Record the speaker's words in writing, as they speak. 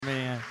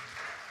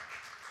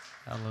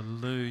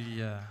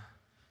Hallelujah.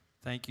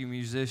 Thank you,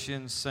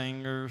 musicians,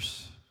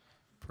 singers.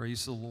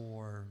 Praise the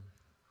Lord.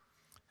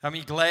 How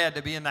many glad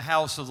to be in the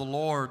house of the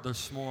Lord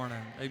this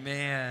morning?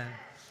 Amen.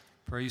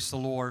 Praise the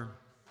Lord.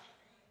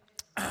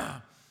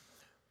 The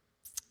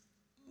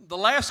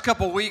last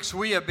couple of weeks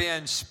we have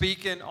been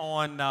speaking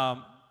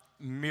on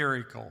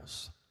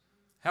miracles.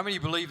 How many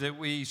believe that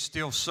we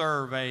still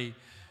serve a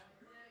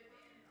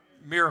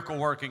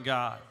miracle-working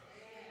God?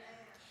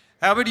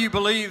 How many of you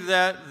believe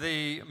that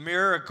the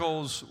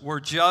miracles were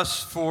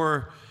just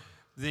for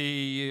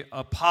the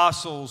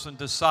apostles and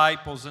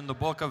disciples in the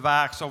book of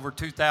Acts over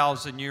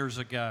 2,000 years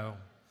ago?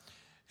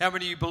 How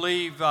many of you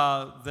believe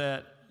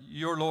that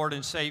your Lord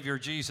and Savior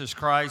Jesus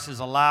Christ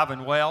is alive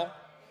and well?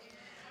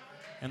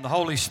 And the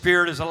Holy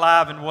Spirit is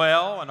alive and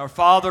well, and our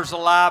Father's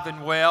alive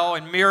and well,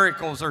 and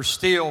miracles are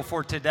still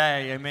for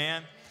today.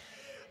 Amen.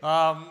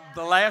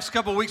 The last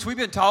couple of weeks we've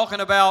been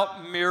talking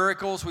about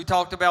miracles. We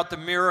talked about the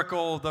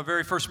miracle, the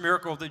very first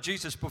miracle that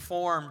Jesus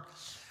performed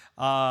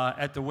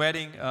at the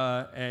wedding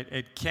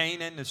at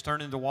Canaan. It's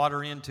turned into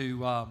water into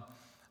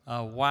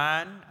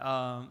wine.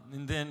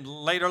 And then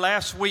later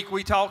last week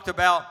we talked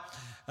about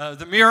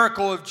the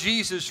miracle of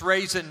Jesus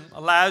raising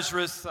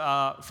Lazarus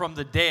from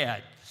the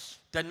dead.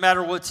 Doesn't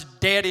matter what's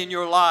dead in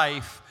your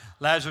life.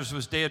 Lazarus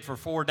was dead for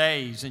 4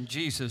 days, and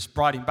Jesus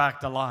brought him back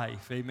to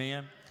life.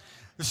 Amen.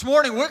 This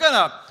morning we're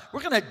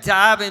gonna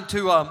dive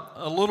into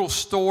a little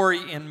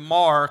story in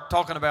Mark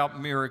talking about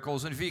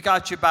miracles. And if you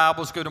got your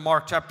Bibles, go to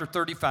Mark chapter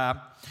 35.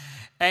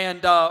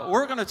 And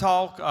we're going to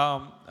talk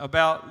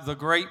about the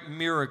great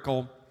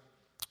miracle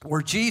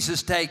where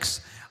Jesus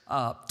takes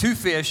 2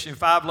 fish and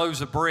 5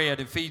 loaves of bread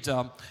and feeds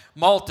a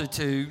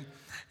multitude.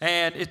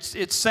 And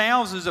it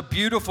sounds as a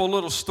beautiful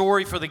little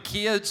story for the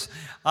kids,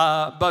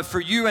 but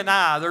for you and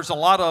I, there's a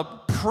lot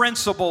of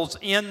principles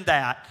in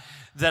that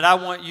I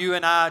want you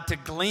and I to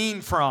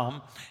glean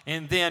from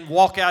and then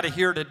walk out of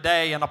here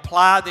today and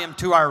apply them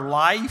to our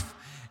life,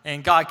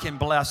 and God can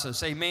bless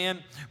us.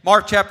 Amen.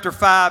 Mark chapter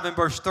 5 and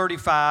verse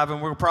 35,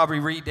 and we'll probably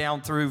read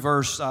down through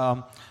verse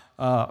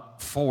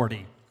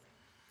 40.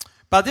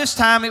 By this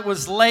time it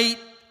was late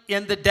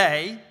in the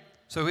day,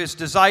 so his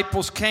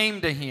disciples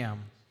came to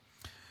him.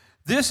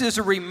 This is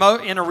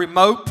in a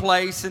remote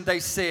place, and they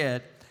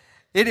said,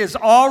 "It is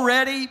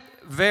already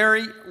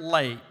very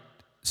late.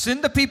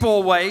 Send the people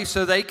away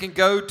so they can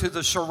go to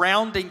the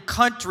surrounding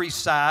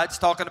countrysides,"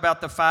 talking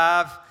about the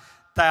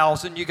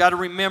 5,000. You got to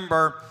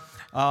remember,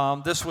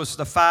 this was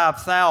the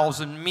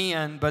 5,000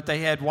 men, but they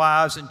had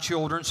wives and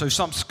children. So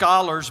some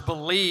scholars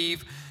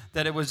believe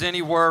that it was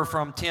anywhere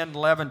from 10,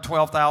 11,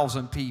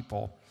 12,000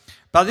 people.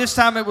 By this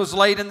time it was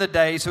late in the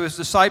day, so his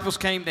disciples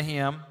came to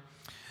him.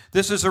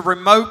 "This is a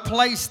remote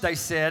place," they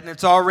said, "and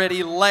it's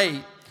already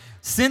late.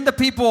 Send the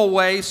people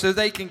away so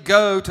they can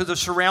go to the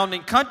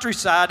surrounding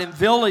countryside and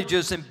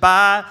villages and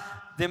buy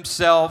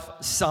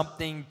themselves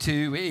something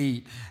to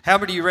eat." How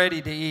many of you ready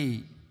to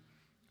eat?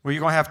 Well, you're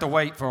going to have to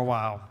wait for a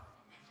while.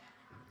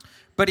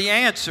 But he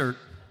answered,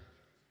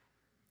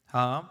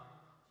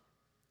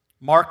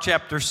 Mark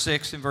chapter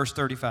 6 and verse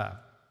 35.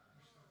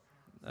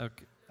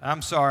 Okay.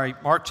 I'm sorry,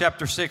 Mark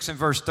chapter 6 and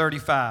verse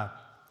 35.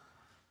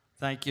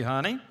 Thank you,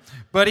 honey.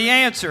 But he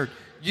answered,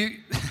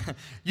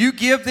 You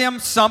give them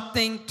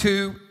something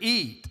to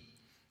eat.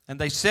 And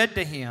they said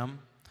to him,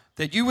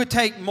 that you would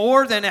take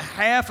more than a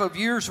half of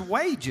year's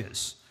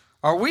wages.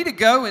 Are we to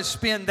go and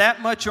spend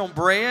that much on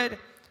bread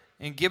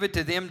and give it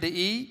to them to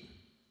eat?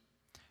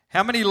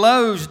 How many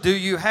loaves do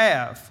you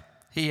have?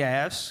 He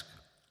asked.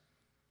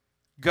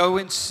 Go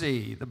and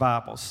see, the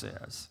Bible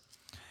says.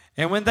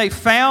 And when they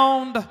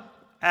found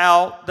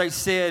out, they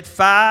said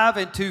 5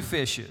 and 2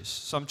 fishes.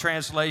 Some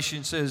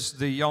translation says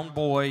the young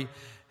boy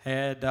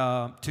had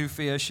 2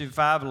 fish and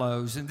 5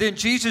 loaves. And then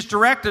Jesus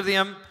directed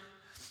them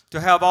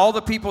to have all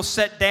the people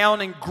sit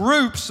down in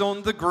groups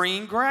on the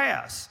green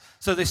grass.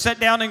 So they sat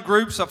down in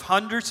groups of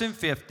hundreds and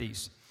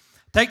fifties.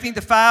 Taking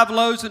the 5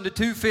 loaves and the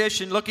 2 fish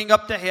and looking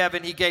up to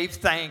heaven, he gave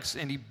thanks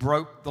and he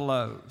broke the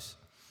loaves.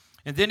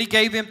 And then he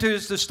gave them to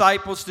his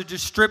disciples to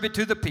distribute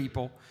to the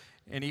people.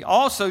 And he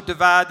also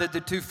divided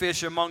the 2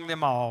 fish among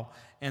them all.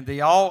 And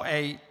they all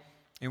ate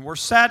and were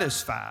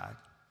satisfied.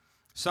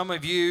 Some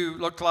of you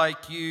look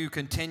like you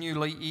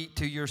continually eat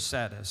till you're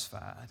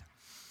satisfied.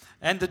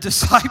 And the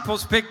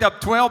disciples picked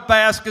up 12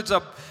 baskets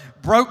of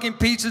broken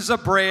pieces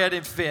of bread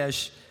and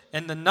fish.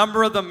 And the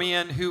number of the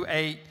men who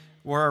ate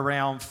were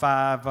around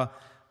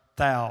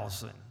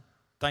 5,000.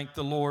 Thank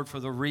the Lord for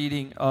the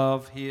reading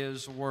of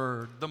his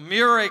word. The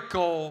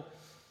miracle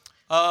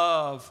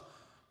of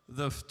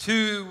the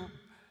 2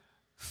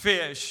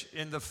 fish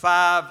and the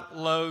 5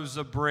 loaves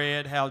of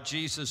bread, how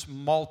Jesus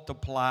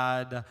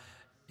multiplied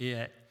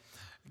it.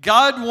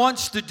 God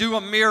wants to do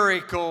a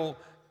miracle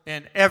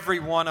in every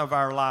one of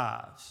our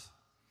lives.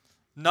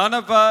 None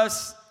of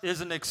us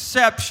is an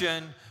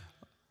exception,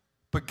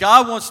 but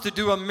God wants to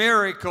do a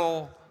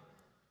miracle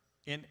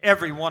in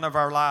every one of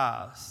our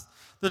lives.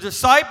 The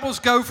disciples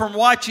go from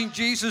watching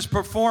Jesus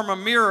perform a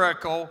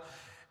miracle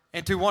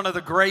into one of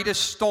the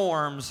greatest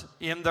storms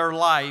in their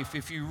life.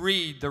 If you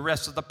read the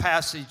rest of the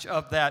passage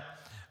of that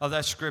of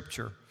that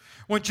scripture.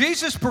 When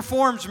Jesus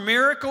performs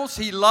miracles,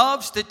 he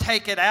loves to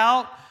take it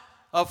out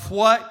of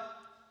what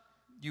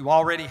you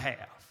already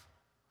have.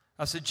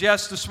 I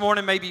suggest this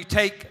morning maybe you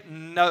take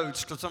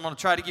notes, because I'm going to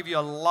try to give you a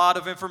lot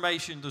of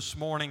information this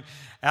morning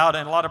and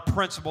a lot of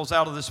principles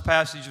out of this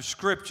passage of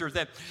Scripture,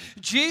 that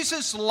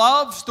Jesus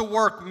loves to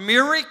work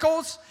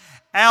miracles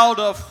out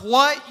of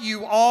what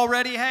you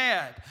already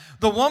had.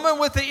 The woman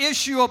with the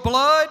issue of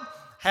blood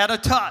had a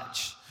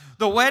touch.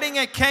 The wedding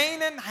at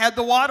Canaan had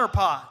the water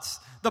pots.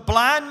 The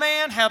blind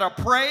man had a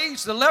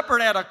praise. The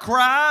leopard had a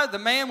cry. The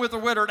man with the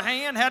withered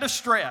hand had a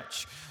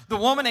stretch. The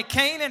woman at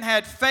Canaan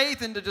had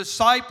faith, and the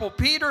disciple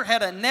Peter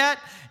had a net,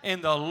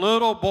 and the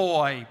little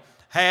boy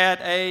had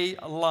a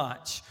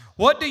lunch.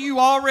 What do you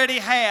already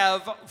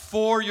have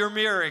for your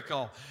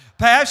miracle?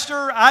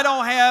 Pastor, I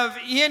don't have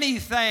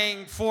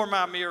anything for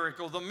my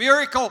miracle. The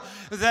miracle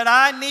that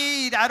I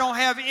need, I don't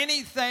have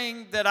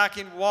anything that I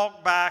can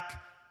walk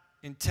back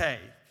and take.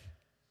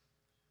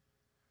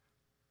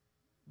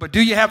 But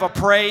do you have a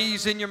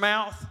praise in your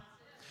mouth?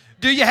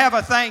 Do you have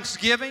a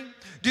thanksgiving?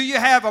 Do you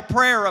have a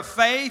prayer of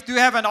faith? Do you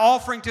have an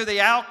offering to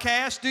the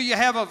outcast? Do you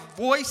have a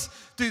voice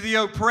to the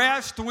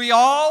oppressed? We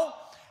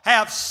all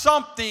have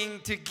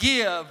something to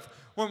give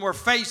when we're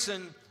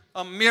facing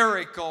a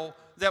miracle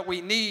that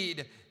we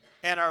need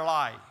in our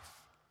life.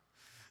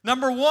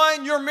 Number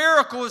one, your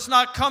miracle is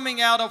not coming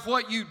out of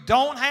what you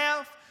don't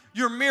have.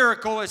 Your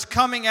miracle is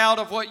coming out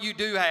of what you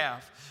do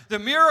have. The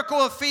miracle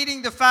of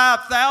feeding the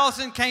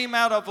 5,000 came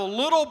out of a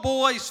little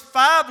boy's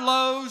 5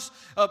 loaves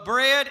of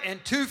bread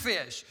and 2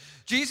 fish.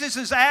 Jesus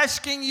is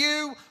asking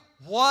you,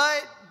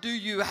 what do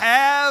you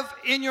have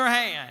in your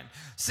hand?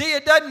 See,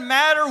 it doesn't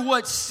matter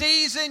what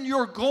season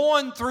you're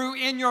going through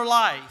in your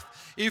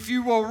life. If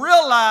you will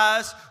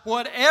realize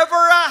whatever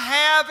I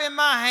have in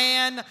my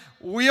hand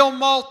will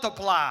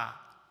multiply.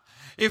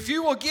 If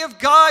you will give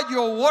God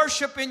your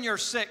worship in your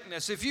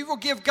sickness, if you will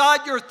give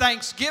God your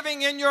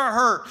thanksgiving in your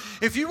hurt,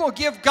 if you will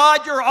give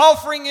God your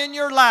offering in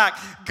your lack,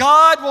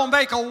 God will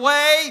make a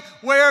way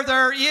where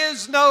there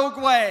is no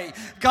way.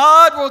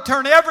 God will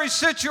turn every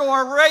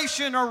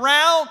situation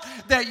around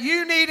that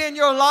you need in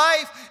your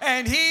life,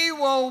 and He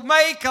will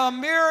make a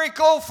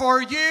miracle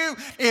for you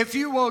if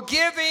you will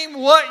give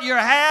Him what you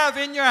have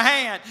in your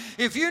hand.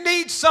 If you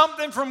need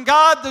something from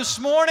God this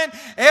morning,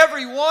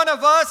 every one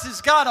of us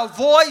has got a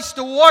voice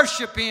to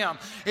worship Him.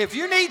 If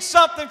you need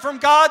something from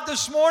God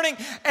this morning,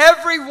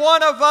 every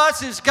one of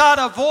us has got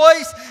a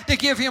voice to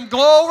give Him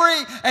glory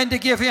and to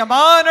give Him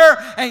honor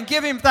and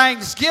give Him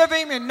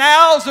thanksgiving. And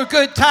now's a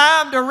good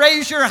time to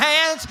raise your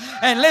hands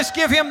and let's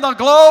give Him the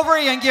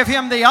glory and give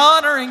Him the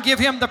honor and give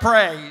Him the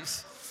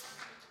praise.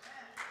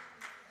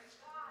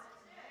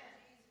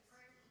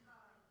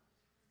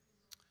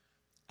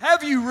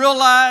 Have you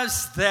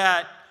realized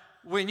that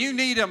when you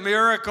need a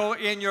miracle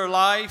in your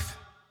life,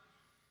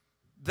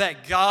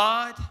 that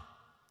God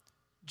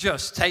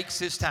just takes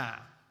His time?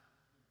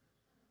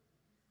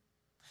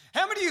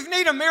 How many of you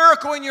need a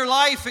miracle in your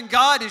life and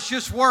God has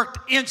just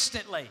worked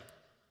instantly?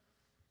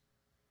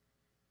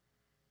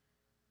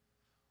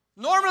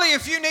 Normally,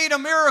 if you need a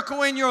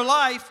miracle in your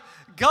life,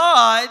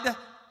 God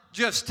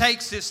just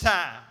takes His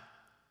time.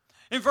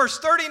 In verse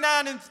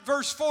 39 and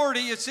verse 40,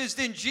 it says,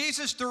 Then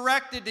Jesus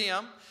directed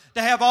them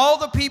to have all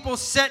the people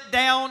sit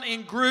down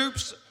in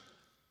groups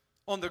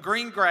on the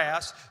green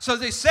grass. So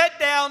they sat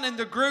down in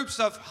the groups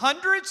of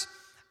hundreds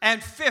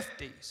and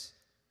 50s.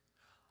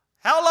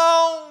 How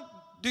long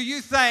do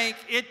you think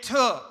it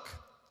took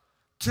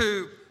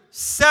to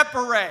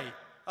separate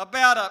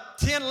about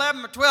 10,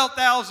 11, or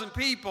 12,000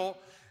 people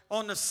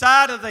on the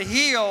side of the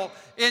hill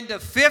into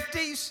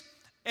 50s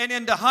and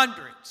into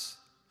hundreds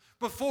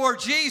before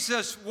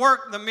Jesus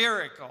worked the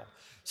miracle?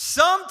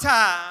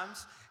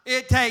 Sometimes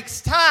it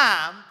takes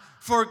time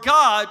for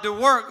God to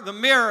work the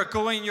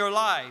miracle in your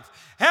life.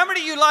 How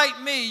many of you,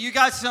 like me, you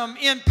got some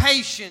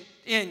impatient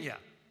in you?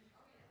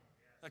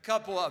 A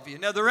couple of you.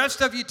 Now, the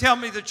rest of you tell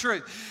me the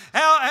truth.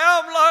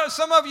 How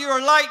some of you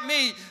are like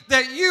me,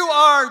 that you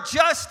are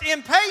just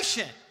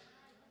impatient.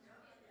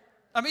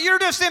 I mean, you're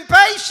just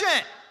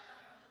impatient.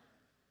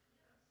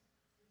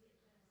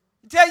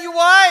 You tell your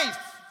wife,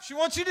 she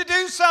wants you to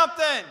do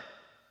something.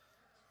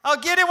 I'll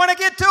get it when I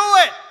get to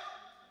it.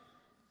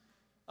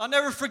 I'll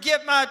never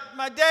forget my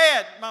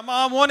dad. My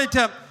mom wanted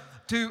to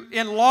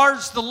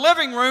enlarge the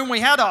living room. We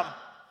had a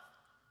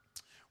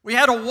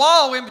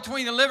wall in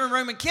between the living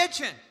room and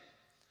kitchen.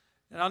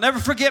 And I'll never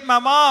forget my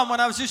mom when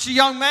I was just a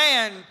young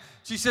man.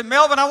 She said,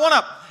 Melvin, I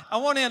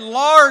want to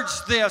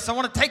enlarge this. I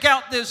want to take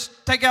out this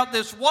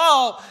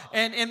wall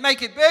and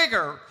make it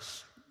bigger.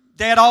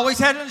 Dad always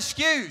had an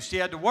excuse. He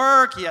had to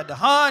work, he had to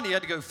hunt, he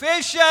had to go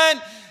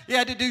fishing, he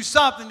had to do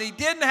something. He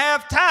didn't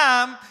have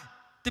time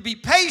to be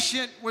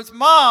patient with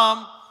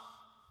Mom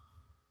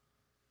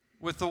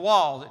with the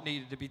wall that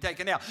needed to be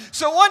taken out.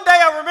 So one day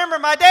I remember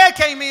my dad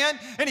came in,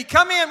 and he's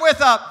come in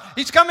with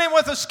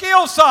a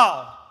skill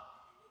saw.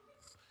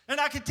 And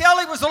I could tell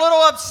he was a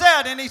little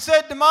upset, and he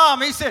said to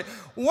Mom, he said,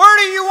 "Where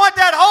do you want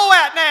that hole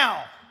at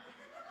now?"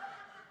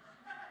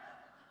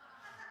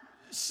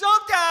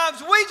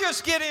 sometimes we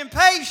just get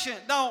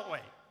impatient, don't we?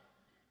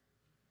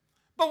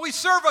 But we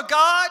serve a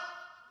God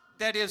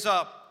that is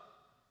a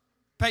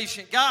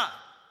patient God.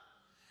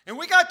 And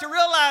we got to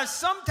realize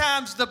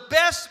sometimes the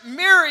best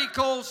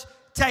miracles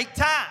take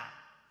time.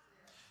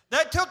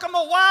 That took them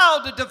a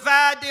while to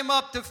divide them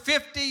up to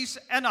 50s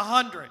and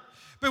 100.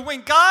 But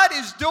when God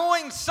is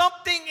doing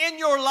something in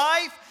your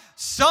life,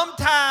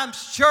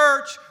 sometimes,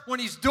 church, when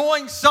He's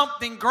doing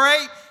something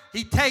great,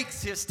 He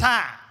takes His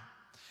time.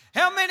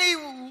 How many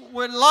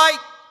would like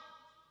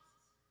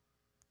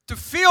to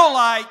feel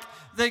like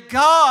that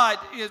God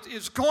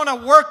is going to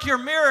work your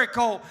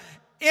miracle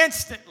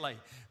instantly?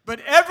 But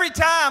every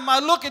time I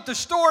look at the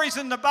stories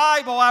in the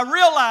Bible, I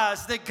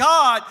realize that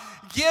God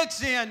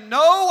gets in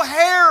no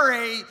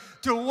hurry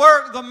to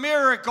work the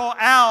miracle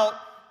out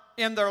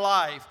in their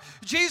life.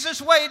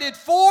 Jesus waited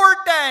 4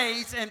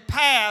 days and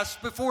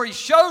passed before He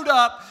showed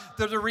up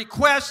to the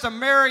request of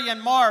Mary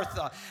and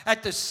Martha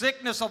at the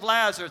sickness of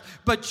Lazarus.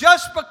 But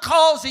just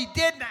because He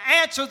didn't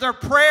answer their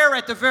prayer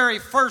at the very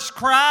first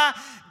cry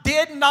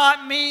did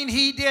not mean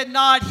He did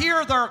not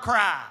hear their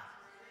cry.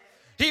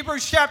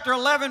 Hebrews chapter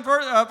 11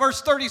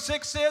 verse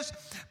 36 says,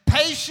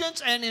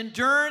 patience and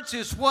endurance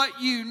is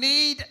what you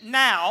need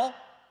now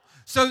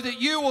so that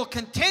you will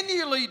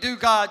continually do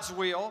God's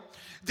will.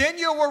 Then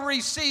you will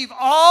receive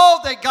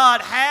all that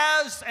God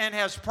has and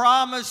has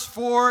promised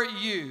for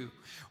you.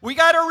 We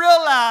got to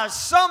realize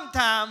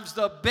sometimes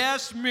the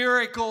best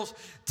miracles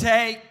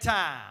take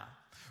time.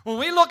 When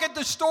we look at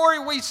the story,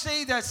 we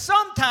see that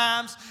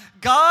sometimes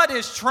God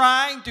is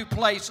trying to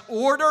place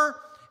order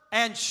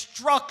and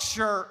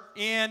structure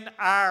in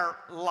our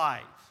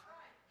life.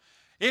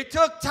 It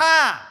took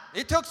time.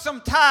 It took some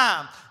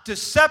time to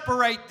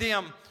separate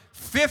them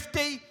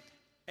 50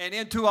 and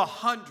into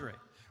 100.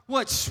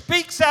 What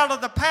speaks out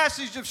of the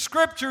passage of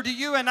Scripture to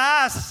you and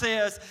I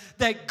says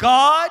that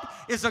God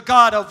is a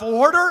God of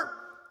order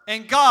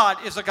and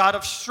God is a God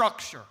of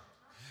structure.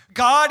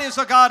 God is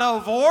a God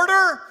of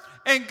order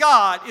and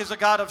God is a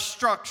God of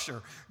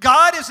structure.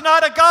 God is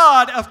not a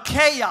God of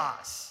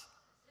chaos.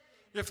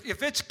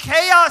 If it's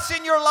chaos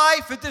in your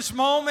life at this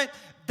moment,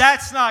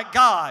 that's not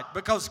God,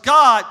 because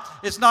God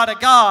is not a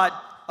God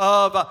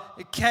of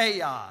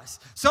chaos.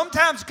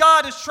 Sometimes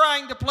God is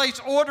trying to place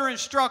order and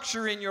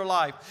structure in your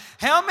life.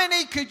 How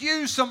many could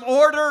use some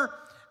order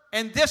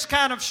and this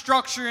kind of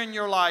structure in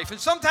your life? And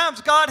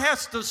sometimes God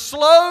has to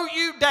slow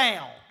you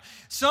down.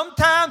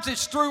 Sometimes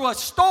it's through a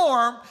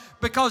storm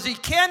because He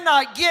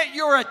cannot get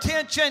your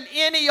attention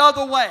any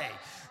other way.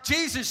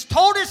 Jesus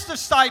told His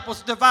disciples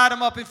to divide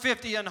them up in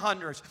 50 and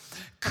 100s.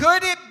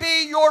 Could it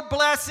be your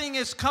blessing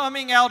is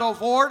coming out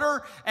of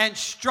order and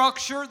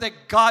structure that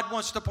God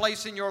wants to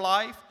place in your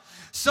life?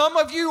 Some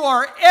of you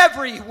are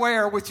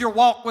everywhere with your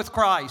walk with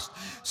Christ.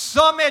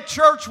 Some at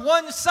church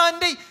one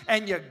Sunday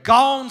and you're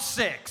gone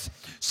 6.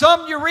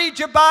 Some you read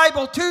your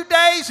Bible 2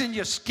 days and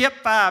you skip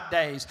 5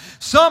 days.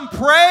 Some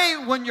pray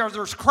when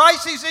there's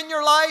crises in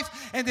your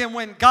life, and then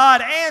when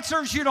God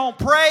answers, you don't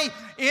pray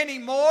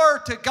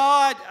anymore to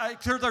God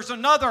till there's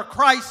another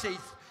crisis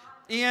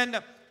in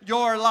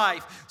your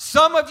life.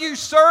 Some of you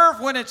serve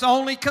when it's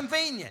only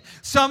convenient.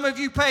 Some of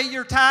you pay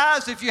your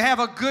tithes if you have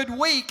a good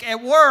week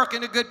at work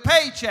and a good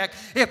paycheck.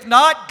 If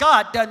not,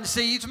 God doesn't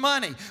see His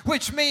money,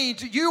 which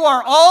means you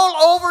are all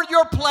over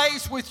your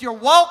place with your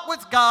walk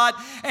with God,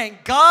 and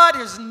God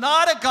is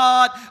not a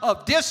God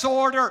of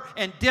disorder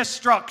and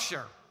destruction.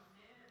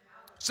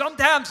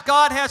 Sometimes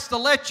God has to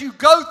let you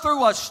go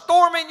through a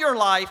storm in your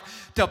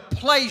life to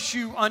place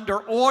you under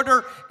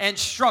order and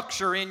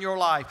structure in your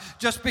life.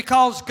 Just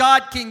because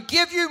God can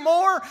give you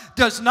more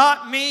does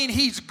not mean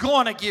He's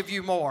going to give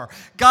you more.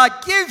 God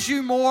gives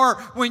you more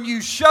when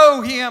you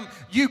show Him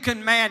you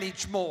can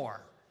manage more.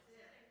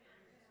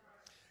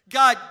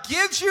 God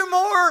gives you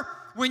more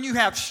when you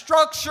have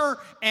structure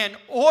and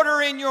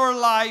order in your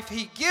life.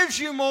 He gives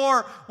you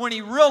more when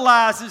He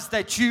realizes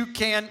that you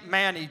can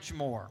manage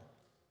more.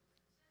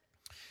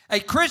 A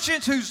Christian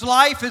whose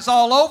life is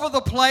all over the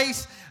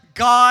place,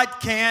 God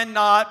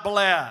cannot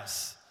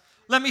bless.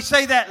 Let me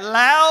say that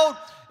loud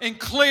and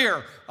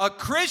clear. A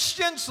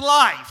Christian's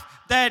life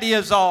that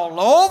is all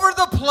over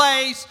the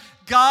place,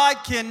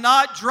 God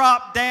cannot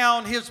drop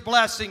down His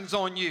blessings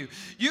on you.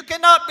 You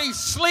cannot be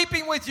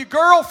sleeping with your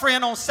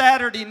girlfriend on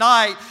Saturday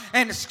night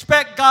and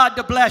expect God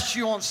to bless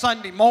you on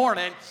Sunday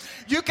morning.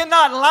 You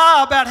cannot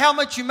lie about how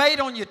much you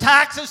made on your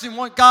taxes and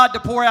want God to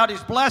pour out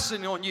His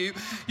blessing on you.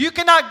 You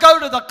cannot go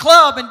to the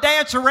club and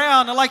dance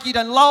around like you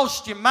done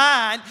lost your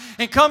mind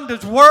and come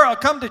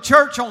to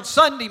church on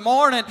Sunday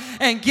morning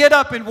and get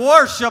up and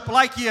worship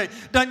like you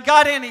done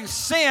got any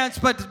sense,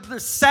 but the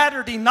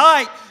Saturday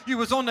night you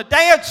was on the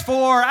dance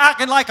floor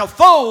acting like a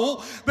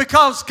fool,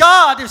 because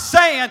God is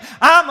saying,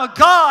 I'm a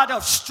God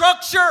of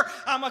structure,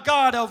 I'm a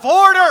God of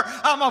order,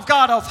 I'm a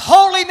God of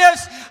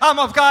holiness, I'm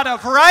a God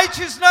of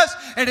righteousness,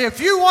 and if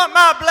you want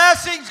my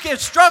blessings, get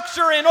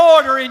structure and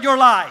order in your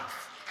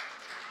life.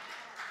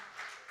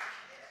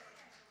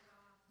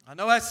 I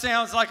know that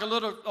sounds like a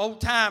little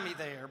old-timey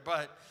there,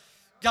 but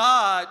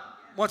God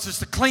wants us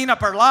to clean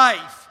up our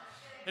life,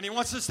 and He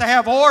wants us to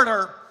have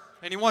order,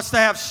 And He wants to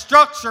have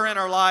structure in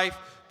our life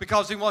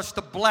because He wants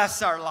to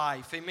bless our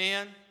life.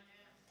 Amen?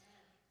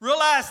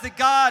 Realize that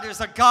God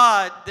is a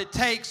God that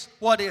takes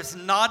what is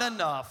not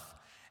enough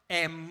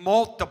and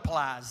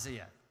multiplies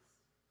it.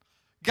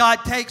 God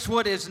takes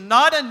what is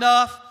not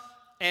enough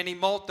and He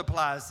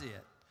multiplies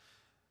it.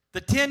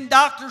 The 10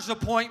 doctor's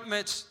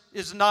appointments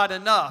is not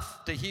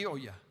enough to heal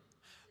you.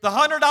 The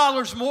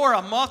 $100 more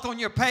a month on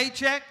your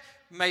paycheck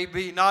may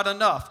be not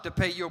enough to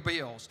pay your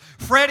bills.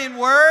 Fret and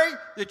worry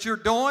that you're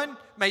doing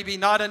may be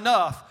not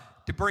enough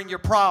to bring your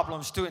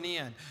problems to an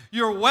end.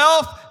 Your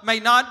wealth may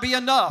not be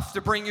enough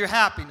to bring you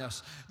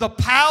happiness. The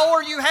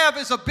power you have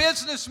as a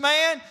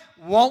businessman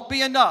won't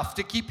be enough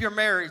to keep your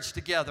marriage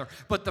together.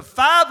 But the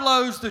 5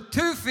 loaves, the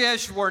 2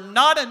 fish were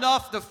not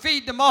enough to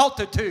feed the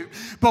multitude.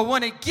 But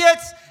when it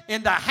gets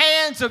in the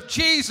hands of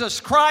Jesus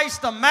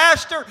Christ, the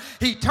Master,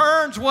 He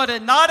turns what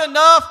is not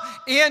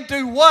enough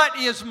into what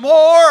is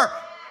more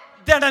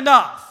than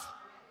enough.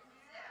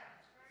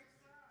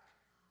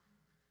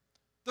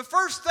 The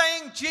first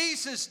thing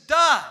Jesus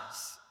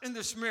does in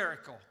this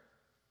miracle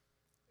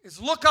is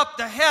look up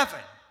to heaven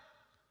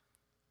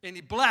and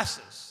He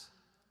blesses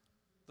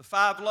the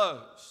 5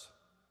 loaves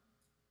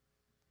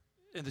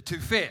and the 2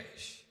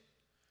 fish.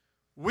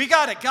 We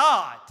got a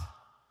God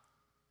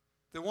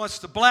that wants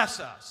to bless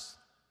us.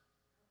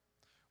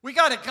 We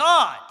got a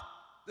God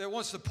that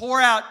wants to pour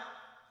out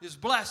His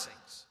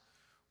blessings.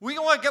 We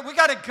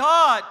got a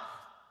God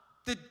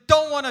that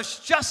don't want us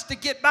just to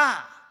get by.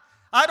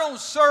 I don't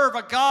serve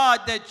a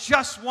God that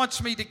just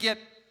wants me to get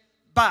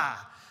by.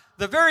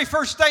 The very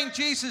first thing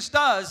Jesus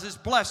does is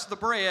bless the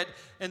bread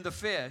and the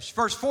fish.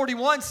 Verse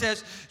 41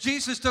 says,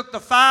 Jesus took the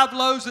 5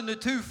 loaves and the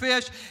 2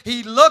 fish.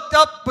 He looked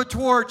up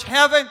towards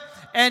heaven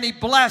and He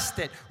blessed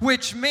it,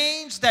 which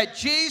means that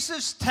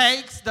Jesus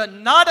takes the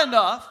not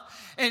enough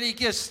and He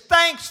gives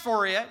thanks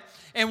for it.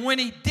 And when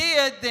He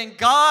did, then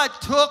God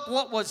took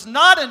what was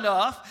not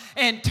enough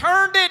and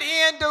turned it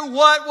into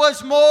what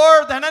was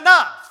more than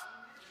enough.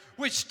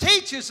 Which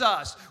teaches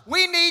us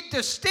we need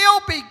to still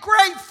be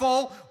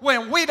grateful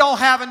when we don't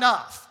have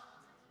enough.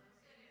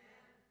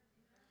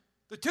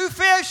 The 2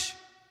 fish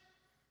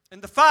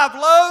and the 5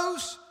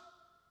 loaves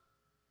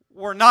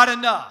were not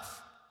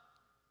enough.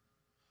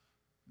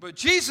 But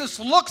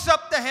Jesus looks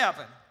up to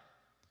heaven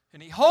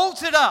and He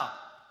holds it up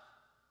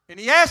and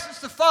He asks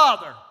the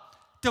Father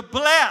to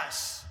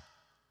bless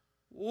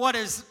what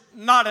is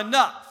not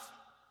enough.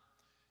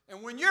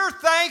 And when you're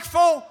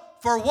thankful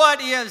for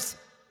what is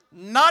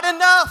not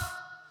enough,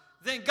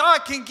 then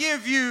God can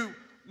give you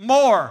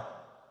more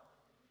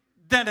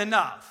than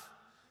enough.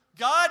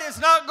 God is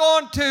not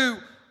going to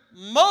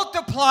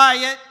multiply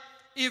it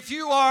if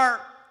you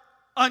are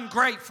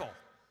ungrateful.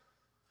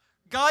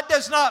 God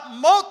does not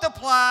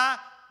multiply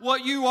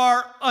what you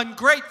are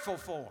ungrateful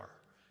for.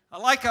 I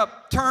like a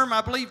term,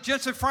 I believe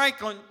Jensen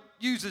Franklin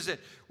uses it.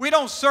 We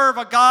don't serve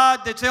a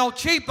God that's El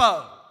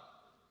Cheapo.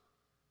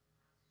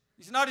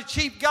 He's not a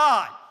cheap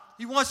God.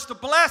 He wants to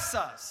bless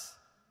us.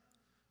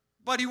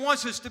 But He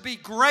wants us to be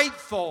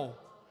grateful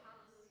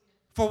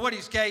for what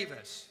He's gave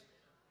us.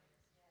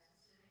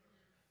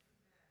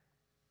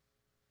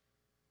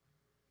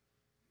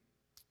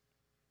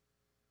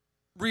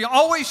 We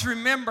always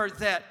remember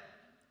that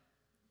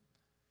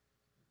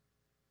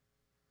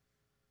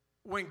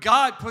when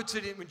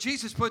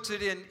Jesus puts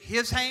it in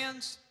His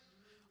hands,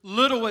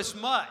 little is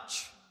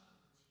much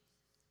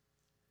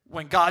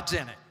when God's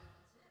in it.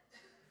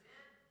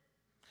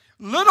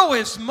 Little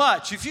is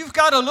much. If you've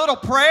got a little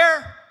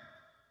prayer,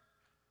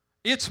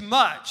 it's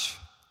much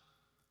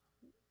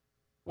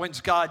when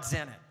God's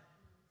in it.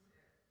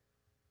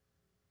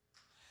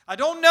 I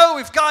don't know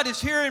if God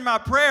is hearing my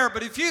prayer,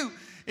 but if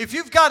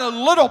you've got a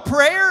little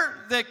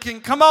prayer that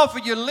can come off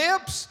of your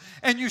lips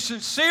and you're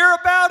sincere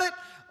about it,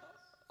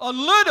 a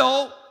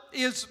little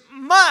is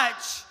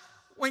much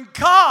when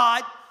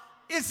God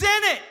is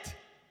in it.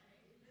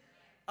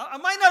 I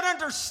might not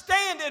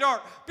understand it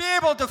or be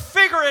able to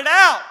figure it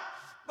out,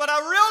 but I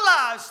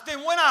realize that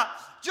when I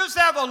just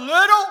have a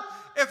little,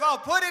 if I'll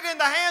put it in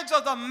the hands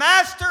of the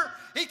Master,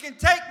 He can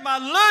take my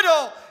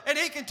little and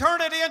He can turn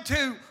it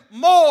into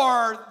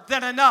more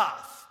than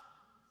enough.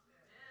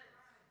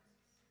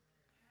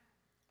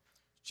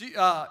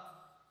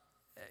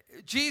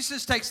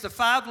 Jesus takes the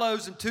 5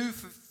 loaves and 2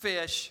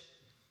 fish,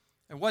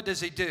 and what does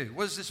He do?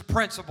 What is this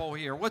principle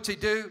here? What's He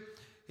do?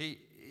 He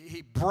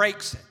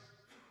breaks it.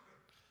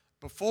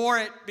 Before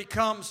it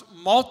becomes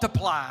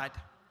multiplied,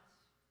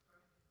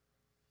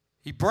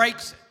 He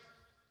breaks it.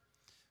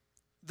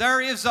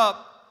 There is a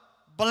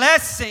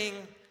blessing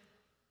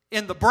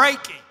in the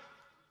breaking.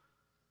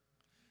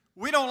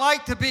 We don't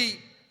like to be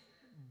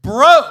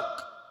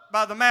broke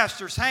by the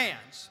Master's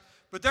hands,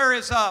 but there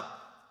is a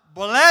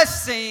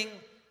blessing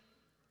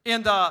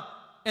in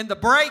the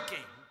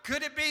breaking.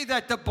 Could it be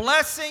that the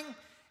blessing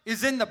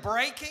is in the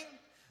breaking?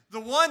 The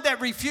one that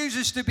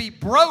refuses to be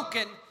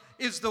broken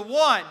is the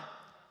one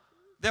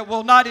that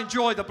will not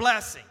enjoy the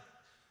blessing.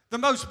 The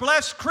most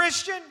blessed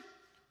Christian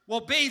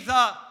will be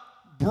the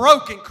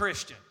broken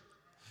Christian.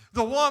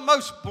 The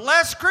most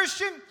blessed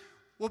Christian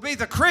will be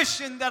the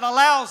Christian that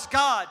allows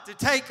God to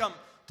take them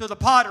to the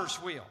potter's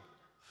wheel.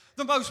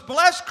 The most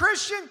blessed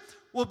Christian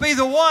will be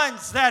the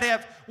ones that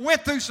have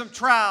went through some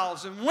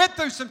trials and went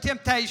through some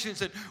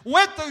temptations and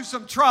went through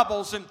some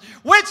troubles and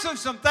went through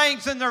some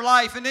things in their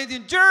life and they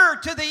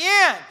endured to the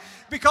end.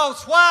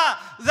 Because why?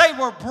 They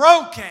were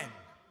broken.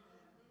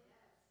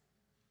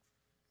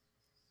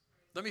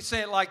 Let me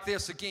say it like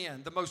this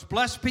again. The most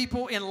blessed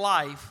people in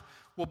life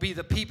will be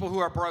the people who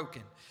are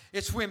broken.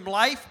 It's when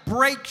life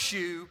breaks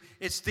you,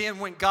 it's then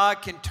when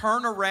God can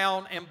turn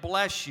around and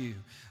bless you.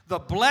 The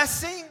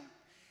blessing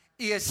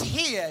is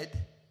hid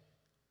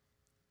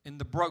in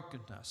the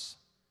brokenness.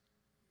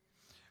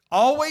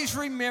 Always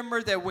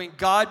remember that when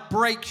God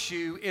breaks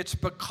you, it's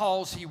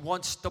because He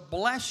wants to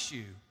bless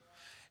you.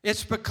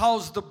 It's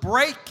because the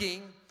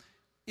breaking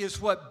is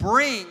what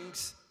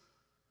brings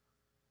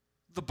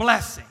the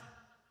blessing.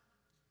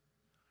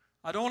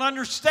 I don't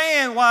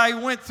understand why He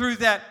went through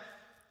that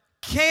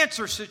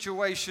cancer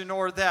situation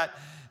or that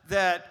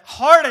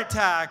heart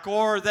attack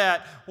or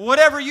that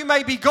whatever you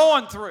may be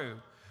going through.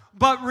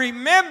 But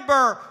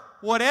remember,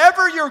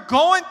 whatever you're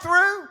going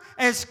through,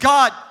 as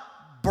God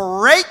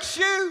breaks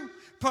you,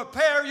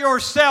 prepare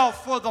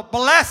yourself for the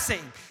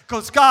blessing.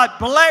 Because God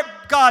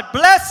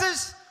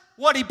blesses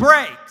what He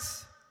breaks.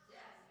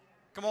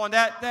 Come on,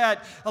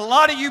 that a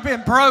lot of you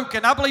been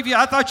broken. I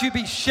thought you'd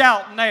be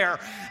shouting there.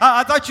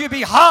 I thought you'd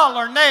be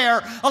hollering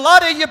there. A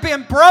lot of you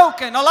been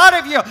broken. A lot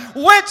of you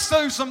went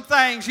through some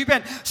things. You've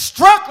been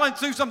struggling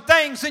through some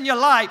things in your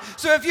life.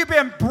 So if you've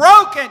been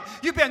broken,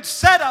 you've been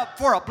set up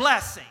for a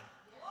blessing.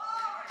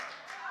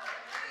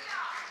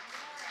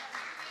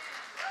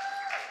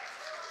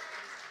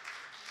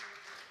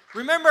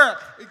 Remember,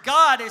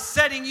 God is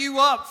setting you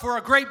up for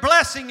a great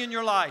blessing in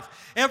your life.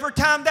 Every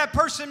time that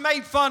person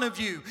made fun of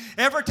you,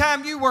 every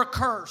time you were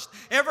cursed,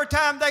 every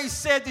time they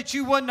said that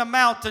you wouldn't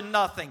amount to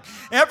nothing,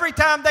 every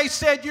time they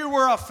said you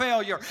were a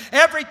failure,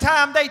 every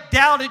time they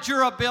doubted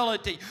your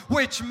ability,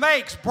 which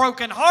makes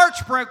broken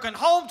hearts, broken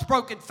homes,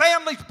 broken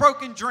families,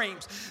 broken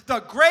dreams.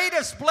 The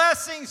greatest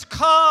blessings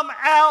come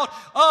out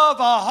of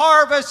a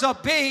harvest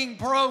of being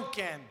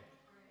broken.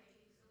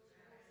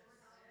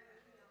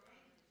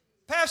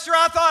 Pastor,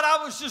 I thought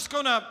I was just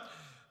going to,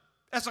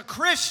 as a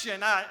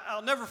Christian,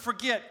 I'll never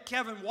forget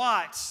Kevin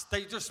Watts.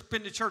 They just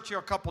been to church here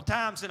a couple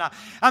times, and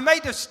I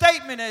made the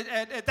statement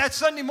at that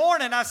Sunday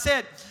morning. I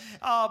said,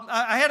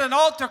 I had an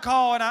altar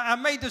call, and I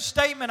made the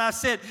statement. I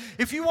said,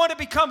 if you want to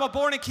become a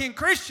born-again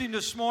Christian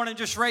this morning,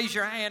 just raise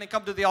your hand and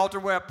come to the altar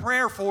where I have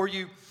prayer for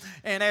you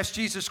and ask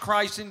Jesus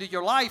Christ into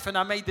your life. And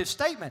I made this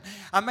statement.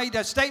 I made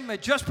that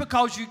statement, just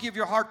because you give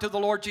your heart to the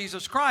Lord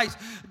Jesus Christ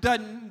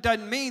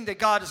doesn't mean that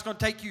God is going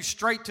to take you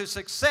straight to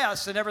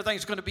success and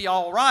everything's going to be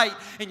all right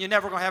and you're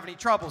never going to have any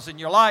troubles in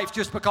your life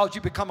just because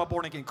you become a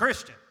born-again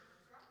Christian.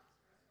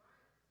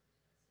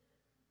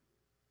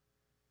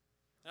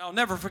 And I'll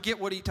never forget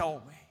what he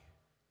told me.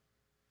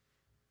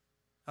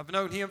 I've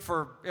known him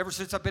ever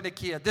since I've been a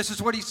kid. This is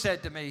what he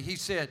said to me. He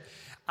said,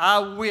 I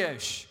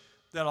wish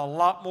that a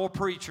lot more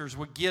preachers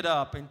would get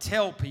up and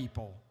tell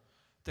people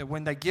that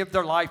when they give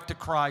their life to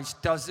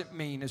Christ doesn't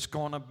mean it's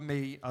going to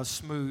be a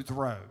smooth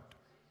road.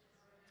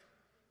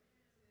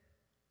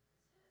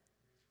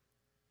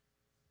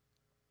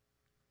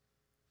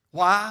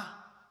 Why?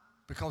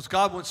 Because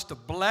God wants to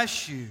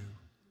bless you,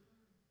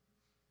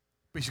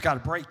 but He's got to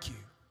break you.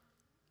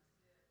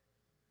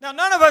 Now,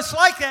 none of us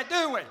like that,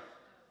 do we?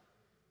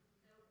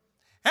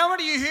 How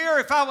many of you here,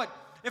 if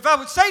I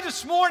would say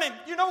this morning,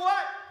 you know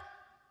what?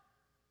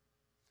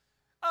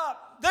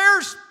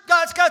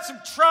 God's got some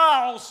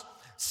trials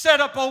set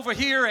up over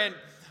here, and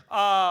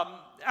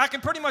I can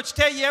pretty much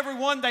tell you every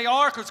one they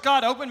are because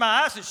God opened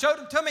my eyes and showed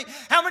them to me.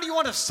 How many of you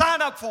want to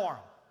sign up for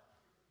them?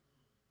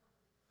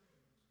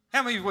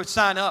 How many would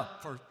sign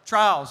up for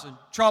trials and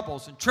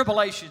troubles and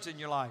tribulations in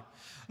your life?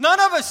 None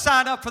of us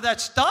sign up for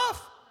that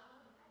stuff.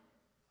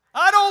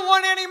 I don't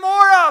want any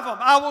more of them.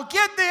 I will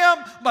get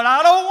them, but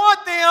I don't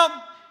want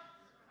them.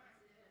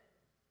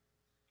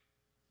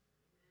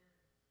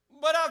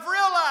 But I've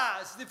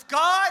realized if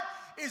God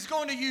is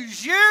going to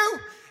use you,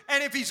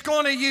 and if He's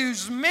going to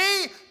use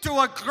me to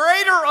a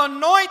greater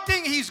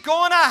anointing, He's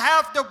going to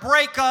have to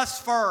break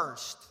us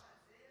first.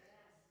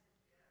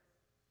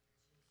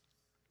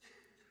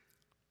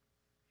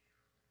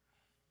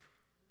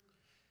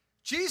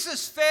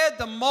 Jesus fed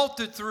the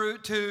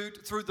multitude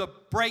through the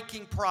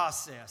breaking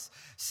process.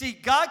 See,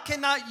 God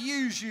cannot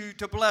use you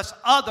to bless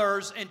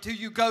others until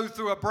you go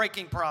through a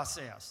breaking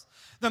process.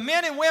 The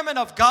men and women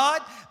of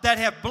God that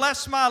have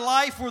blessed my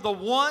life were the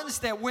ones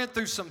that went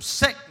through some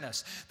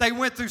sickness. They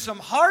went through some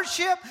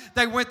hardship,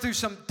 they went through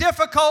some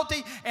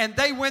difficulty, and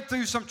they went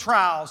through some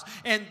trials.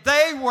 And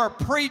they were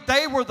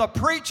the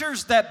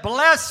preachers that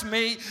blessed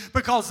me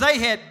because they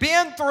had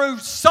been through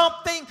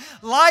something.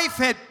 Life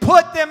had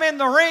put them in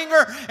the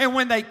ringer, and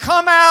when they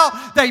come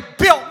out, they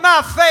built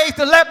my faith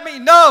to let me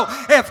know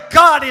if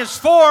God is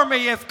for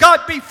me, if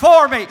God be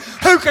for me,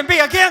 who can be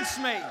against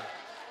me?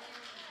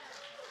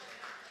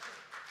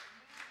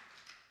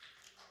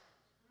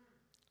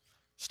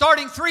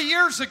 Starting 3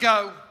 years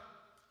ago,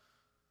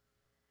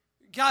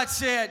 God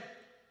said,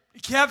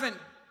 Kevin,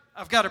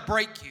 I've got to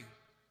break you.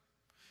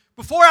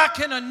 Before I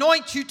can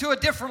anoint you to a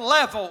different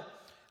level,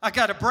 I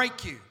got to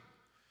break you.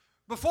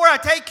 Before I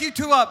take you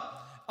to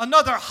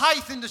another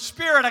height in the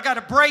Spirit, I got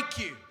to break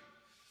you.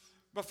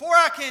 Before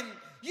I can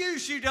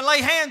use you to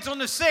lay hands on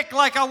the sick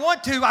like I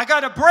want to, I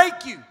got to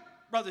break you,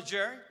 Brother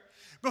Jerry.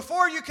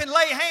 Before you can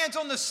lay hands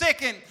on the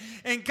sick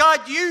and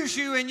God use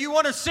you and you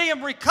want to see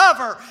him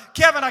recover,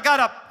 Kevin, I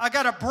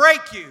gotta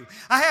break you.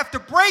 I have to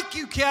break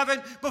you,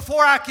 Kevin,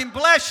 before I can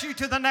bless you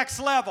to the next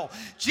level.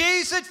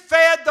 Jesus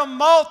fed the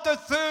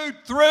multitude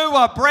through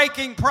a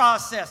breaking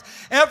process.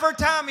 Every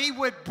time he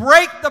would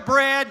break the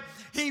bread,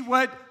 he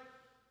would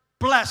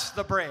bless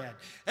the bread.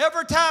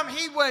 Every time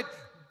he would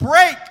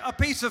break a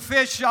piece of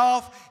fish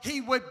off,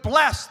 he would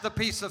bless the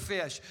piece of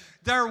fish.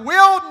 There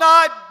will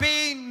not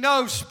be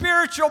no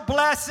spiritual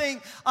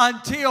blessing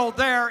until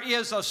there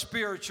is a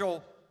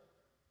spiritual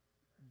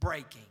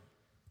breaking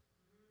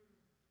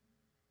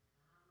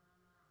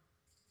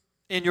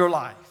in your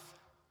life.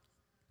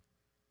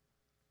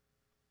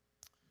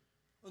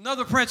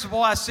 Another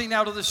principle I seen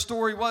out of this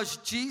story was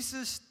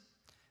Jesus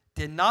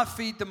did not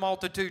feed the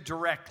multitude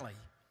directly.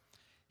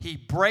 He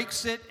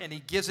breaks it and he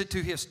gives it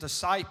to his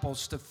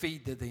disciples to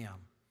feed to them.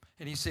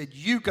 And he said,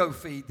 you go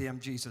feed them,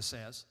 Jesus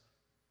says.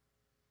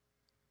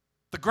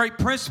 The great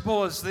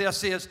principle is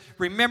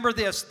remember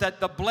this, that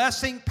the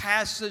blessing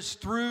passes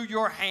through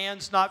your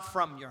hands, not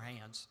from your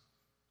hands.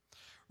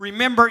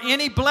 Remember,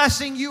 any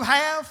blessing you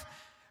have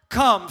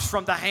comes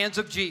from the hands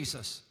of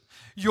Jesus.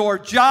 Your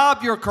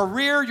job, your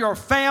career, your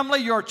family,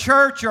 your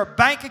church, your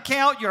bank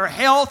account, your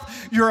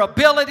health, your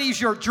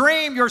abilities, your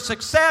dream, your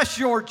success,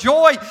 your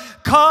joy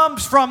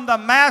comes from the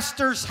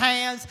Master's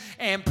hands,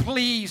 and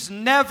please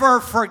never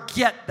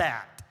forget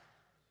that.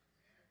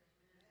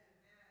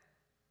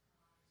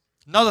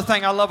 Another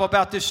thing I love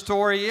about this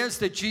story is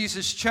that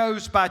Jesus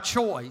chose by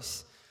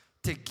choice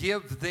to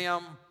give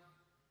them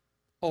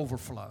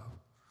overflow.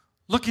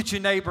 Look at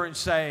your neighbor and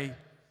say,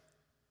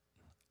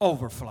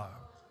 overflow.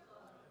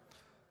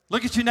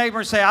 Look at your neighbor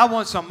and say, I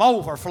want some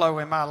overflow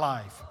in my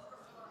life.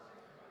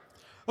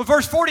 Well,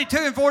 verse 42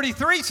 and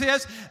 43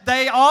 says,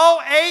 they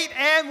all ate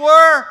and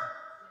were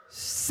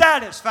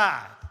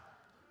satisfied.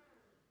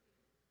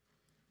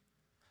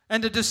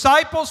 And the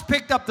disciples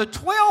picked up the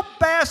 12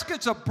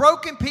 baskets of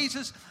broken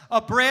pieces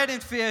of bread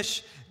and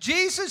fish.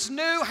 Jesus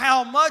knew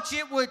how much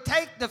it would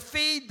take to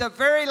feed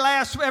every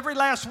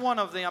last one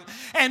of them.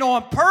 And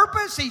on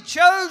purpose, he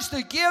chose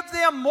to give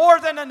them more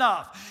than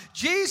enough.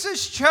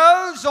 Jesus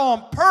chose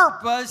on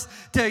purpose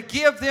to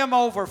give them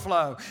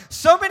overflow.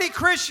 So many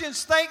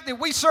Christians think that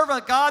we serve a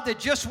God that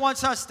just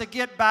wants us to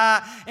get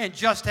by and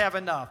just have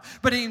enough.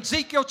 But in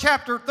Ezekiel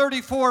chapter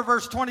 34,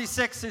 verse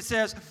 26, it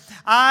says,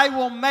 I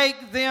will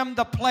make them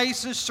the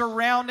places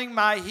surrounding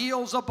my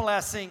hills a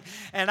blessing,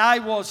 and I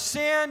will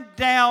send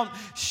down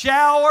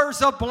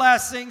showers of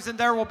blessings, and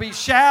there will be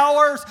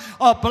showers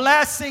of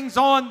blessings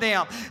on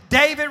them.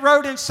 David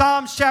wrote in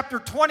Psalms chapter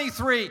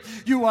 23,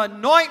 you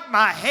anoint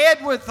my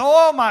head with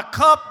oil, my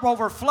cup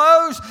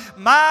overflows.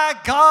 My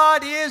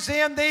God is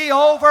in the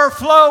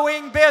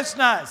overflowing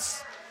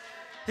business.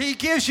 He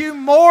gives you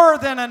more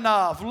than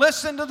enough.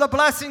 Listen to the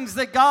blessings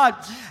that God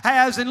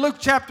has in Luke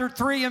chapter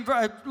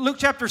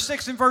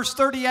 6 and verse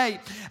 38.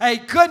 A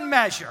good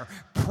measure,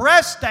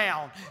 pressed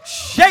down,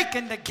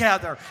 shaken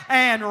together,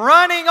 and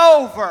running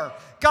over.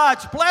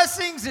 God's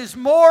blessings is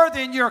more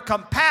than your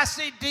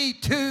capacity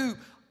to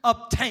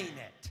obtain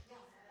it.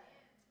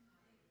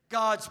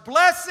 God's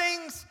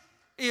blessings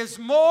is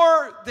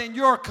more than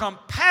your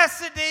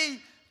capacity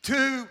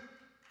to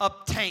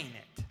obtain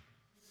it.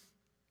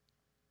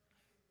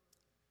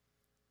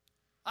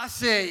 I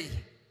say,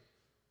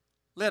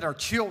 let our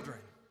children's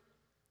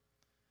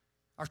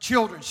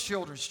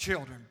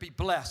children be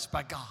blessed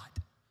by God.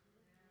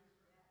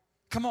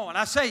 Come on,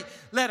 I say,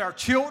 let our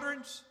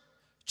children's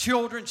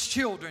children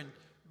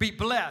be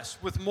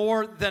blessed with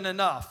more than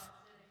enough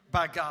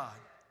by God.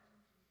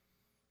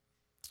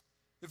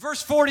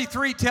 Verse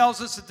 43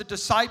 tells us that the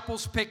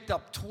disciples picked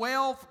up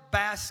 12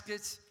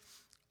 baskets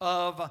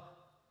of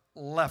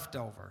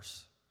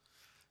leftovers.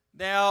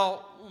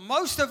 Now,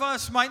 most of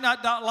us might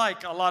not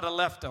like a lot of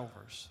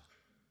leftovers.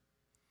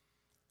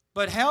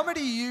 But how many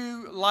of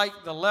you like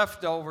the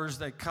leftovers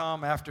that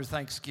come after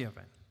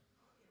Thanksgiving?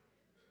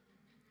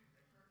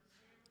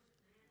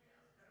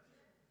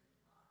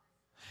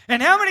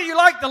 And how many of you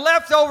like the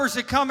leftovers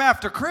that come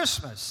after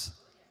Christmas?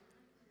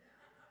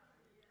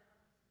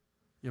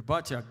 You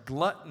bunch of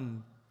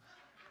glutton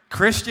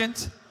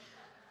Christians.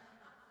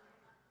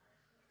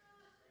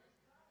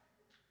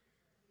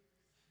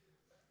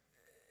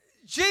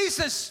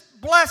 Jesus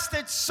blessed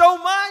it so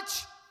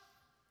much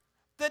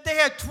that they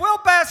had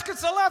 12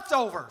 baskets of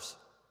leftovers.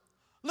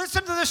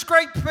 Listen to this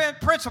great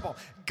principle.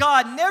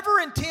 God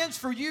never intends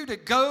for you to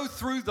go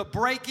through the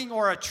breaking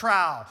or a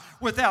trial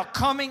without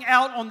coming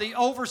out on the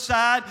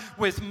overside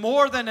with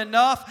more than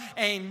enough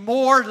and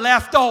more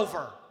left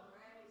over.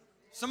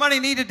 Somebody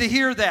needed to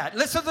hear that.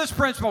 Listen to this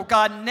principle.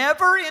 God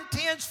never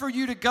intends for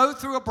you to go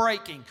through a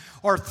breaking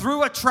or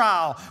through a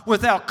trial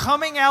without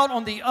coming out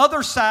on the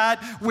other side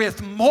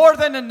with more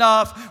than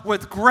enough,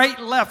 with great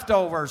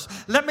leftovers.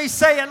 Let me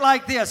say it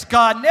like this.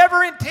 God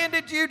never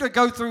intended you to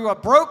go through a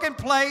broken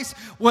place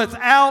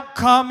without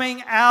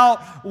coming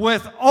out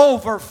with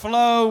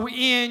overflow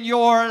in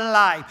your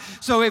life.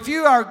 So if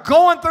you are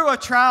going through a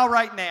trial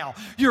right now,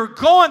 you're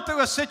going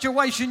through a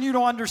situation you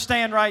don't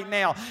understand right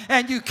now,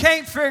 and you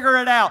can't figure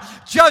it out,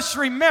 just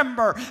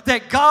remember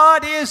that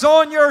God is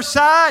on your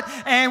side,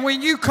 and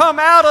when you come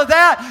out of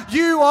that,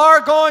 you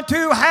are going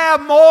to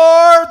have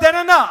more than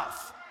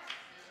enough.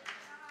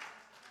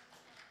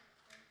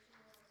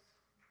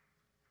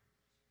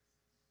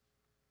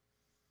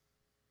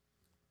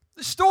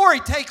 The story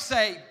takes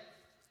a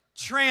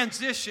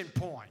transition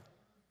point.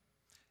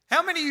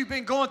 How many of you have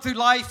been going through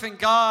life and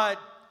God,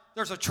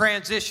 there's a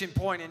transition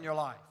point in your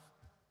life?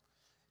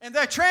 And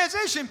that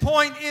transition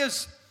point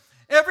is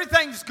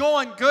everything's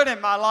going good in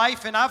my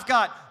life, and I've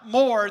got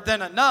more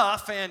than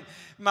enough, and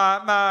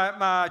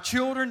my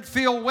children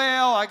feel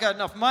well. I got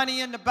enough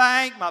money in the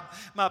bank.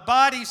 My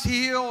body's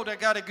healed. I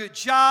got a good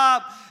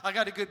job. I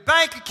got a good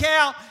bank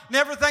account, and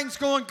everything's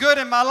going good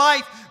in my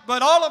life.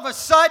 But all of a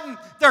sudden,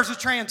 there's a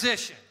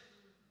transition.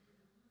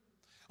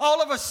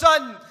 All of a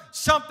sudden,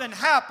 something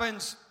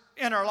happens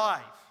in our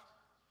life.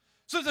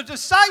 So the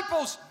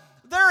disciples,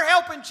 they're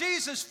helping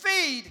Jesus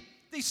feed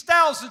these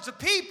thousands of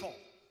people.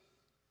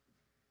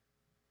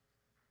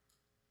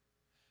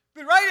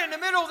 But right in the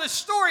middle of this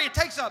story, it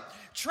takes a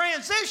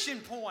transition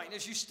point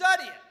as you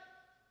study it.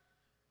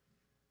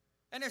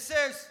 And it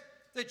says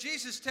that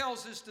Jesus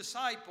tells his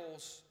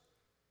disciples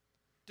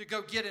to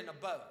go get in a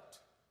boat.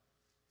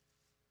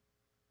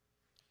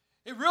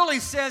 It really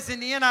says in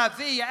the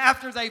NIV,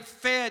 after they've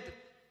fed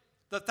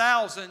the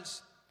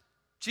thousands,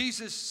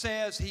 Jesus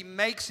says he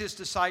makes his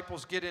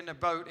disciples get in a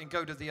boat and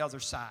go to the other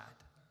side.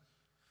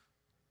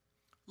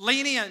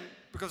 Lean in,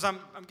 because I'm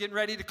getting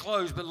ready to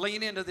close, but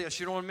lean into this.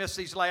 You don't want to miss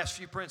these last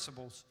few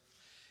principles.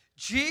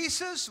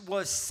 Jesus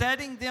was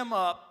setting them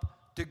up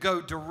to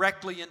go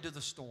directly into the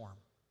storm.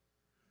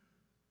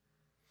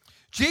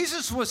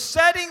 Jesus was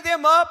setting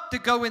them up to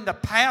go in the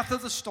path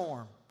of the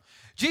storm.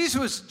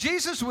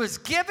 Jesus was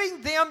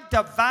giving them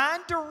divine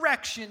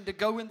direction to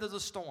go into the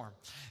storm.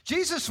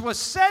 Jesus was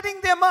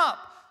setting them up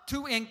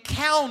to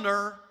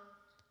encounter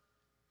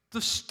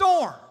the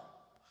storm.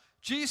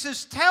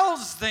 Jesus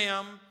tells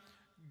them,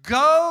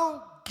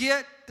 go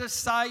get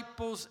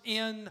disciples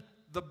in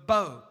the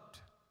boat.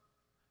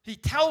 He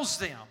tells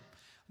them,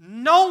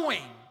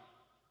 knowing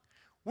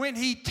when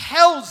he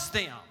tells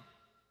them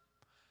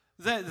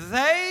that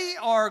they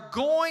are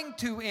going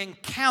to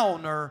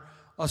encounter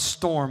a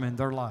storm in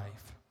their life.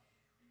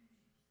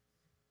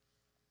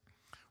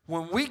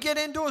 When we get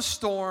into a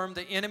storm,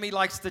 the enemy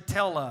likes to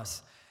tell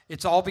us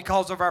it's all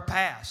because of our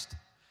past.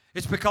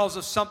 It's because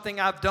of something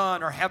I've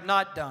done or have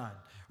not done,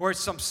 or it's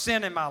some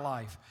sin in my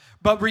life.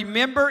 But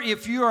remember,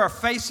 if you are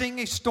facing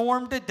a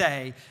storm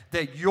today,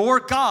 that your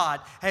God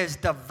has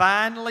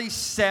divinely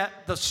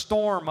set the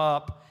storm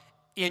up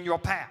in your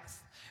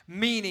path.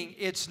 Meaning,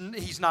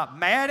 he's not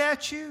mad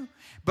at you,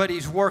 but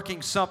he's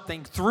working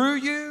something through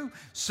you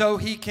so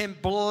he can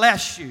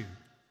bless you.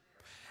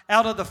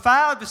 Out of the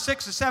 5,000 to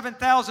 6,000 to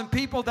 7,000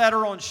 people that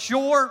are on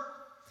shore,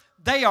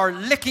 they are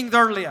licking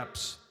their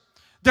lips.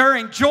 They're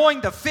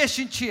enjoying the fish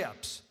and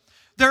chips.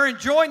 They're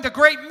enjoying the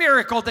great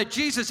miracle that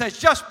Jesus has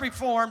just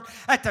performed.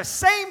 At the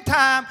same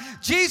time,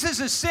 Jesus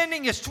is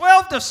sending his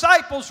 12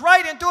 disciples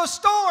right into a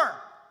storm.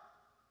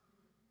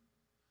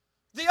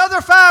 The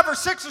other 5,000 or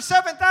 6,000 or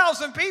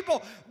 7,000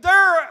 people,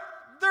 they're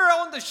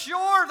on the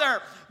shore.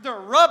 They're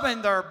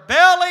rubbing their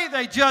belly.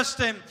 They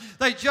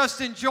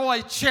just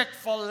enjoy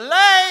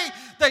Chick-fil-A.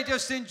 They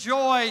just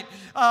enjoyed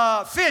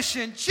fish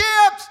and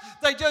chips.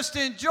 They just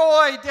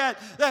enjoyed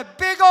that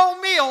big old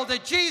meal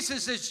that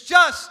Jesus has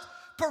just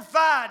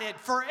provided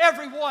for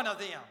every one of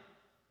them.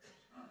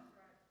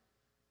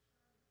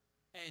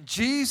 And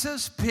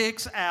Jesus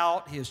picks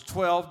out his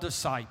 12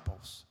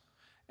 disciples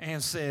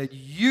and said,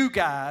 you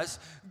guys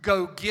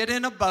go get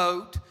in a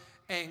boat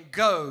and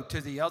go to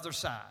the other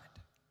side.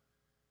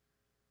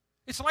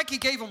 It's like he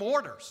gave them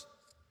orders.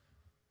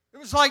 It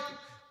was like,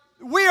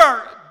 we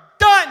are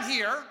done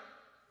here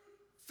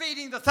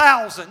feeding the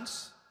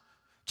thousands.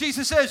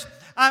 Jesus says,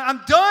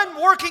 I'm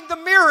done working the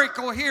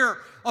miracle here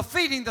of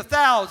feeding the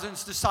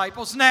thousands,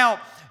 disciples.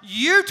 Now,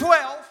 you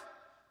 12,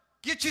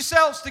 get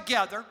yourselves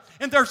together,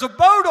 and there's a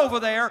boat over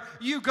there.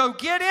 You go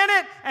get in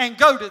it and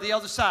go to the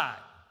other side.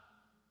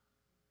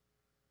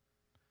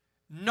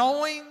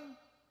 Knowing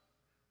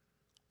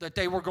that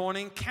they were going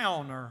to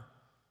encounter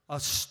a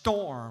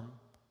storm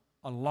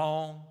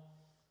along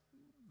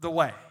the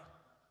way.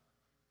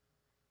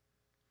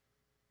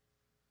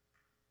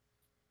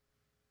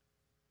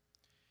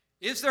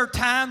 Is there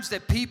times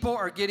that people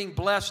are getting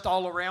blessed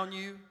all around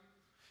you?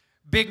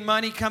 Big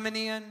money coming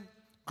in,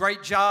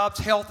 Great jobs,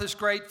 health is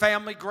great,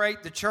 family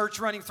great, the church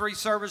running 3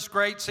 services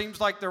great,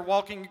 seems like they're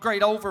walking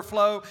great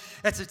overflow.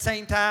 At the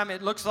same time,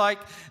 it looks like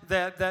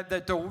that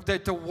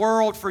the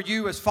world for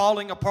you is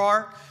falling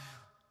apart.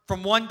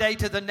 From one day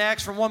to the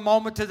next, from one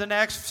moment to the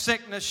next,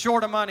 sickness,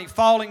 short of money,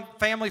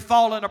 family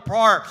falling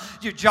apart,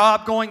 your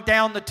job going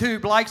down the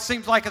tube. Life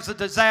seems like it's a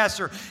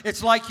disaster.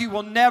 It's like you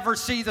will never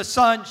see the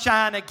sun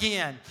shine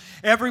again.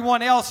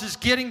 Everyone else is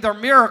getting their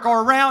miracle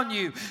around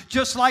you,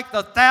 just like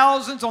the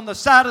thousands on the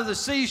side of the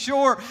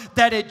seashore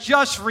that had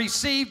just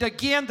received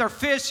again their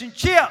fish and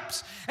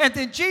chips. And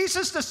then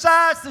Jesus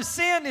decides to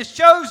send His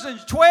chosen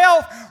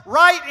 12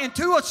 right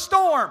into a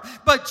storm.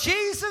 But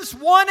Jesus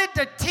wanted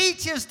to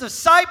teach His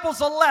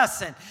disciples a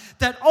lesson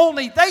that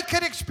only they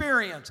could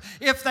experience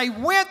if they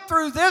went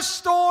through this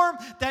storm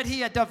that He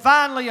had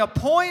divinely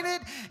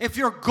appointed. If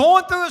you're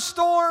going through a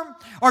storm,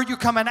 or you're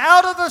coming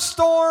out of the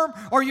storm,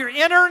 or you're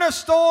entering a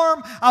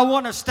storm, I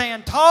want to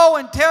stand tall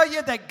and tell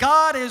you that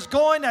God is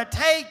going to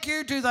take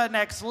you to the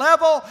next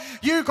level.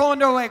 You're going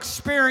to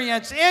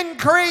experience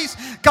increase.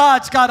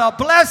 God's got a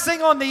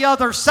blessing on the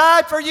other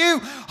side for you.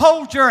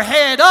 Hold your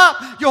head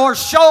up, your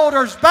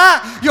shoulders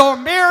back. Your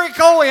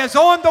miracle is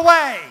on the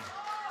way.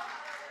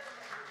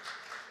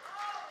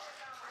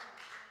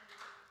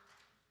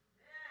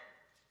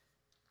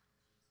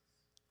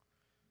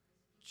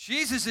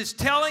 Jesus is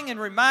telling and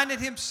reminding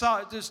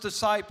His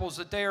disciples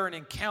that they are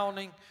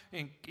encountering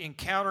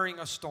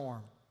a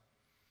storm.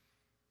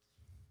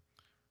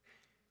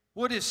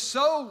 What is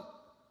so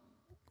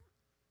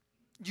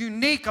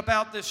unique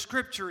about this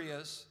scripture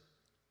is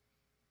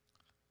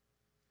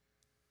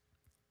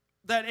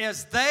that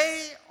as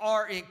they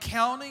are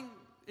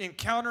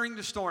encountering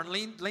the storm,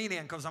 lean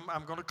in because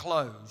I'm going to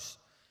close.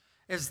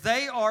 As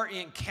they are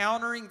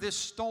encountering this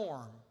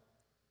storm,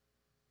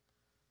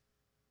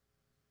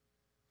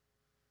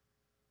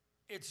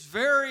 it's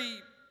very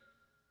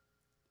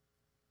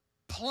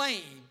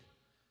plain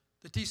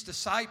that these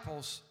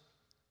disciples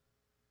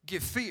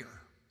give fear.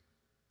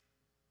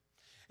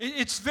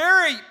 It's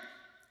very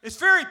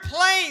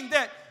plain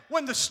that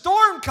when the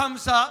storm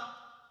comes up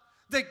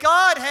that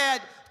God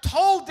had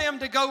told them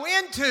to go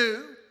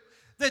into,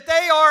 that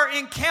they are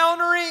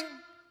encountering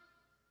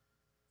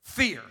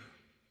fear.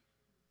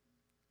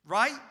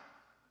 Right?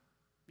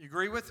 You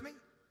agree with me?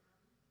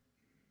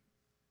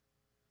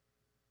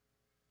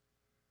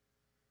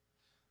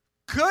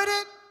 Could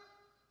it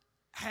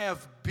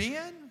have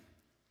been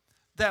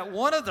that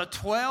one of the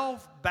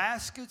 12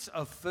 baskets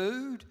of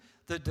food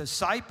the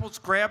disciples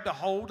grabbed a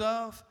hold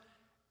of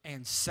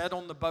and set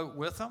on the boat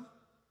with them?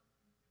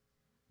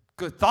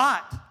 Good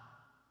thought.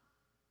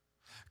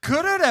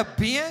 Could it have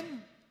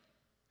been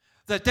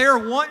that they're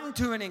wanting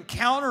to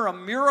encounter a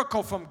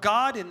miracle from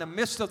God in the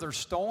midst of their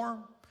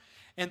storm,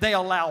 and they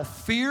allow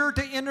fear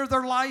to enter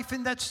their life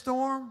in that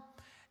storm?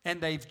 And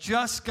they've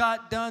just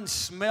got done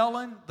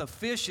smelling the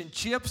fish and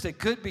chips that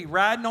could be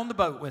riding on the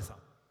boat with them.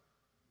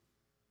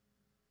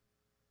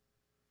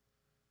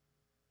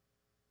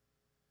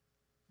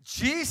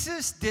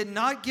 Jesus did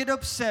not get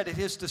upset at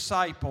His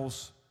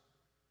disciples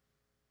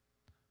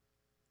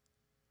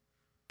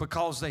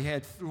because they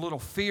had a little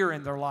fear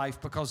in their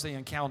life because they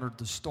encountered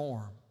the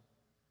storm.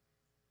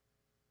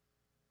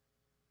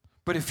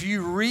 But if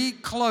you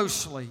read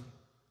closely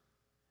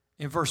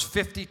in verse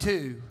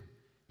 52,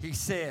 He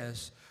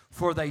says,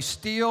 "For they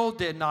still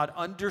did not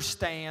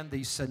understand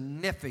the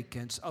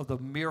significance of the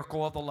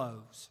miracle of the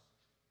loaves,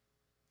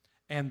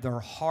 and their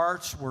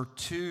hearts were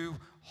too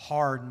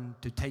hardened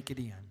to take it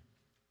in."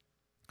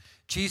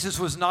 Jesus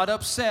was not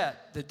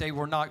upset that they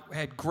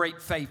had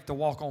great faith to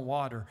walk on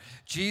water.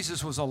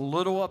 Jesus was a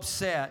little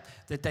upset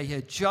that they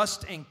had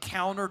just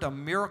encountered a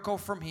miracle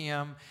from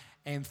Him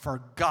and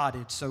forgot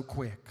it so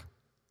quick.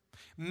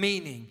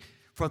 Meaning,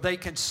 for they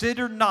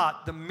considered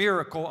not the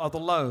miracle of the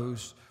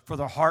loaves, for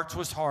their hearts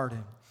was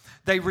hardened.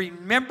 They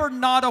remembered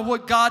not of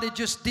what God had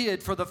just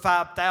did for the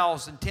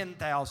 5,000,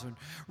 10,000.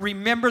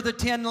 Remember the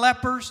 10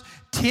 lepers?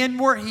 10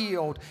 were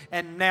healed,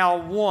 and now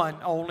 1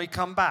 only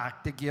come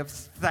back to give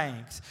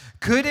thanks.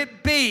 Could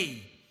it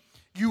be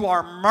you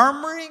are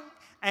murmuring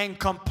and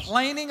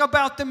complaining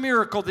about the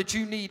miracle that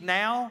you need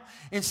now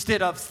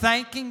instead of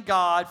thanking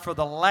God for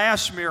the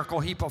last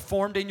miracle He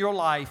performed in your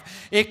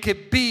life? It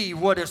could be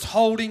what is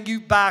holding you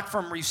back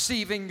from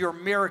receiving your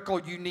miracle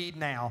you need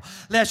now.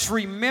 Let's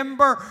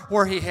remember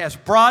where He has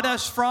brought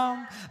us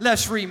from.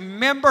 Let's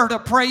remember to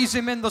praise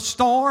Him in the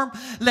storm.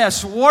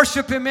 Let's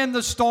worship Him in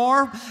the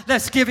storm.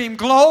 Let's give Him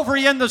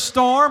glory in the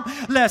storm.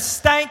 Let's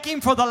thank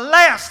Him for the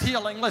last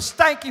healing. Let's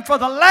thank Him for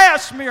the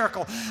last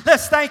miracle.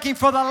 Let's thank Him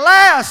for the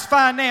last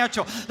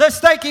financial. Let's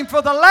thank Him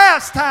for the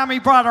last time He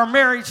brought our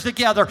marriage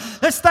together.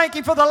 Let's thank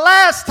Him for the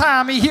last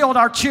time He healed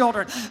our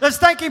children. Let's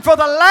thank Him for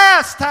the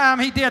last time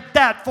He did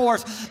that for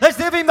us. Let's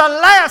give Him the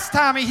last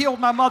time He healed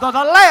my mother,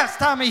 the last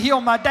time He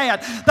healed my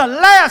dad, the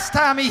last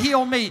time He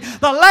healed me,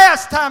 the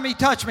last time He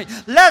touched me.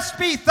 Let's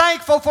be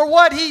thankful for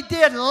what He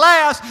did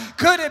last.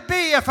 Could it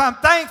be if I'm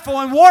thankful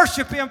and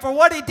worship Him for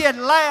what He did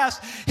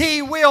last,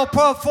 He will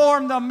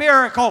perform the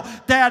miracle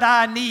that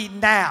I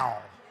need now?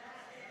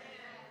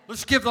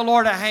 Let's give the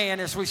Lord a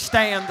hand as we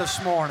stand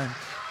this morning.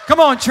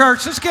 Come on,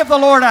 church. Let's give the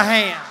Lord a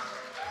hand.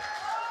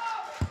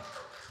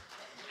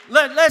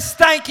 Let's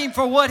thank Him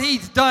for what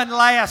He's done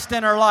last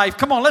in our life.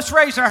 Come on, let's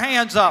raise our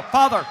hands up.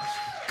 Father,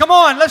 come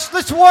on,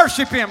 let's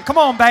worship Him. Come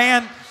on,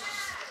 band.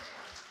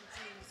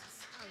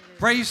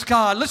 Praise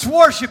God. Let's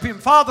worship Him.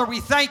 Father, we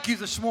thank You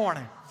this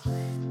morning.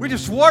 We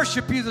just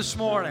worship You this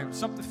morning.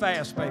 Something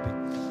fast, baby.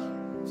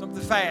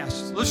 Something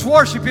fast. Let's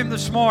worship Him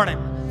this morning.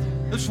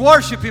 Let's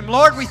worship Him.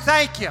 Lord, we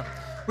thank You.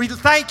 We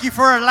thank You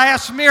for our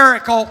last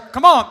miracle.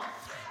 Come on.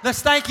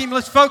 Let's thank Him.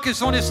 Let's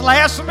focus on this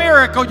last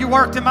miracle You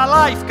worked in my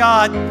life,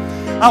 God.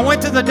 I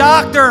went to the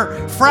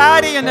doctor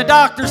Friday, and the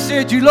doctor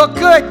said, "You look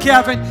good,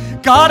 Kevin."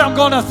 God, I'm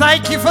going to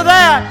thank You for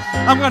that.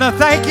 I'm going to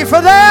thank You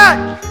for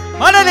that.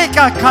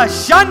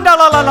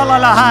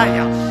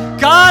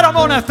 God, I'm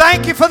going to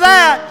thank You for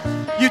that.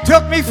 You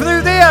took me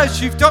through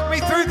this. You've took me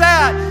through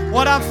that.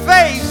 What I've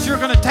faced, You're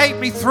going to take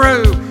me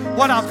through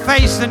what I'm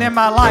facing in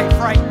my life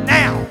right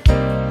now.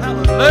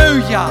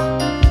 Hallelujah.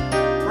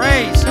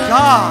 Praise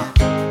God.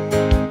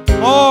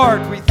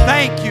 Lord, we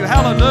thank You.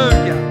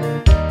 Hallelujah.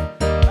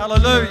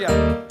 Hallelujah.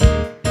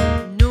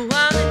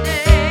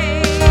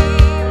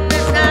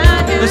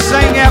 Let's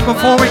sing that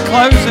before we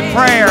close in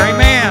prayer.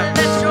 Amen.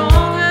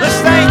 Let's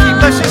thank Him.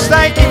 Let's just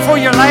thank Him for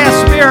your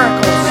last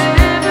miracles.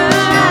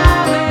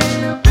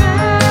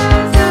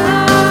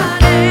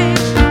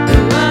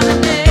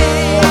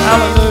 Oh,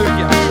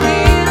 hallelujah.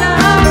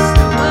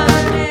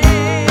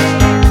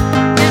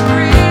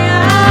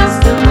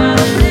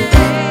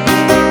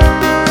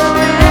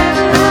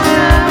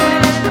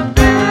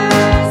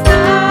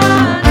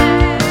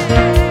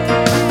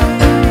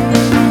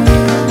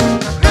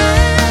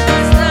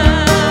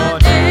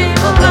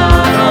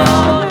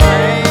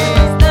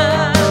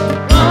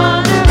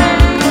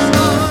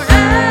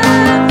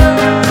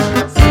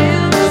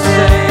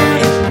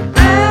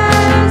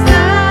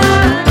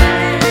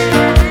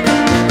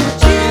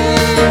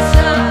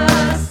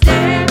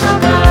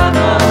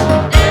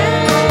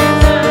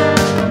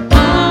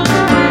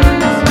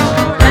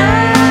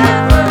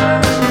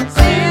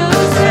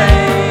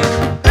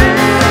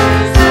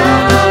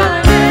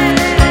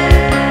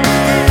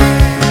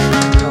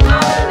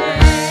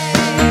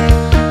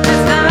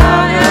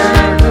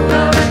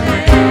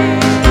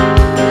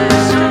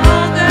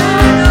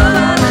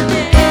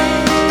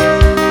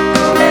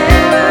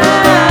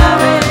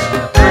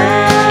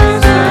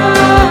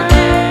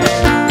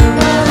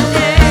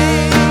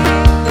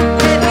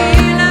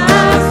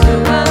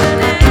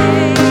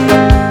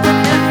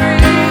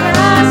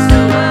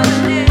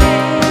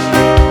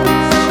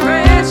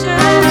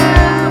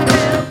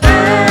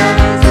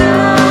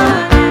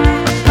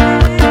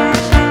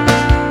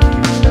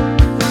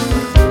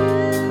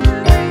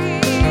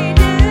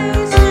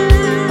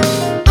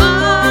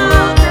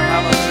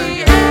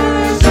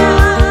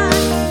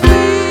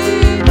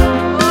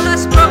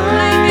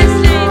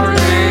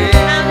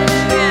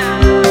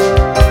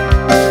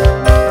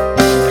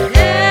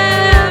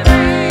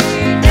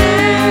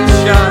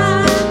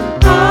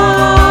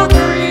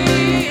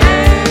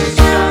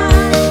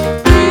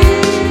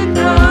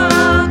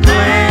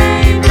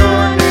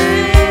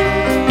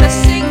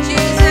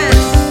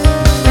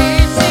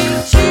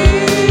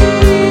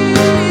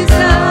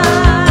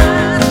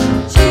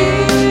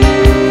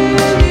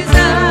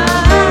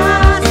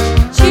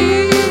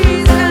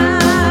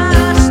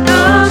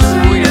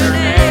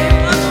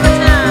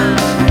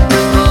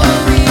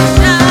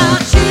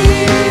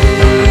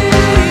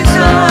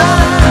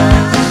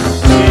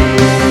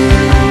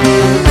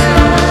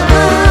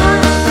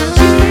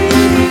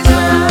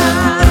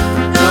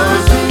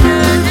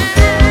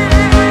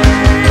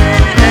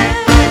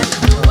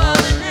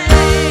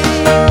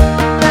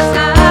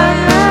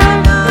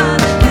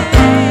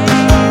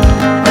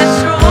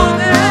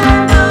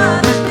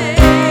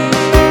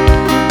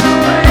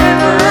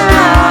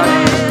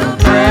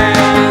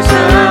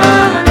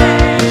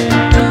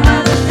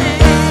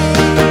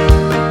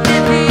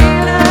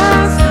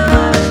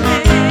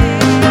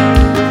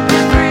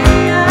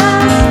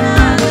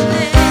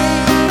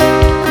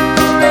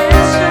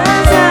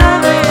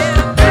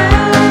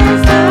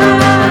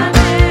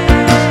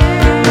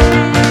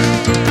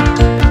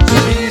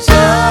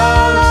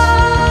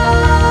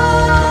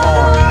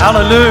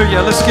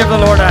 Hallelujah. Let's give the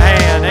Lord a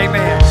hand.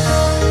 Amen.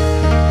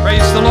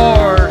 Praise the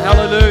Lord.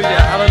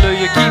 Hallelujah.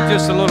 Hallelujah. Keep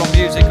just a little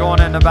music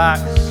going in the back.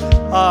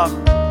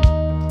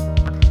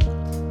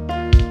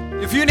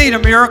 If you need a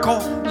miracle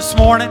this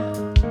morning,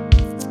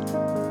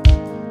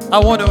 I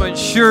want to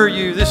assure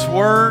you this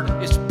word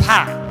is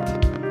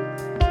packed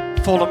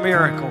full of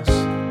miracles.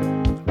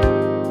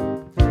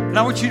 And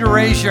I want you to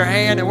raise your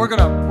hand, and we're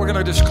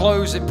gonna just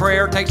close in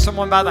prayer. Take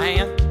someone by the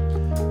hand.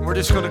 We're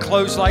just going to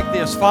close like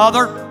this.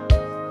 Father,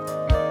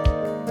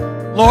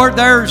 Lord,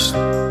 I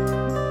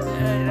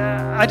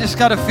just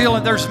got a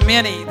feeling there's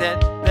many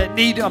that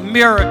need a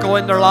miracle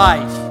in their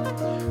life.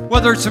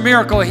 Whether it's a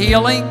miracle of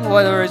healing,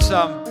 whether it's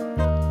a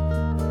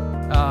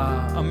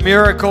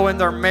miracle in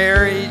their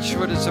marriage,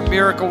 whether it's a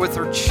miracle with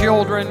their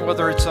children,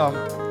 whether it's a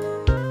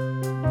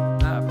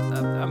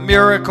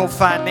miracle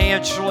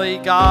financially,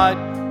 God.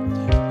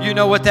 You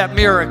know what that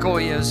miracle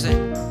is.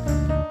 And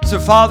so,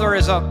 Father, I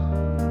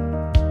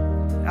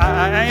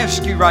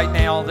ask you right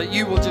now that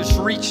you will just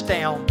reach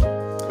down.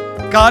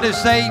 God,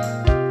 as they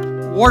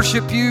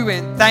worship you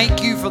and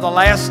thank you for the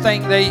last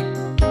thing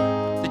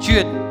that you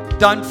had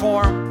done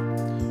for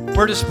them,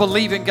 we're just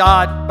believing,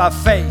 God, by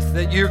faith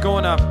that you're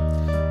going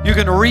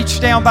to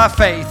reach down by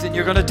faith and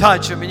you're going to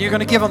touch them and you're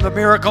going to give them the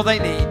miracle they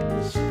need.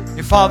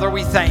 And Father,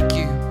 we thank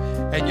you.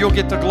 And you'll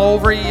get the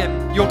glory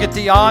and you'll get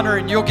the honor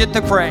and you'll get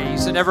the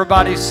praise. And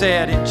everybody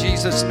said in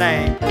Jesus'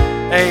 name,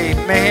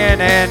 amen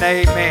and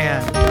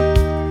amen.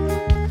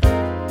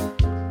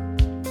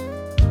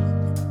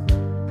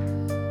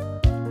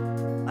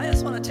 I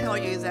just want to tell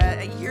you that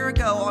a year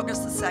ago,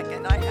 August the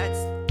 2nd, I had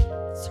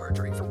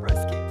surgery for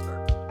breast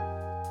cancer.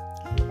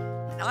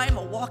 And I am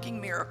a walking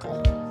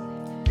miracle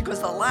because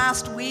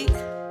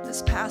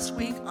this past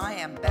week, I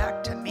am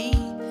back to me.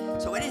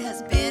 So it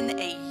has been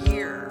a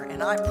year,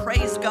 and I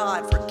praise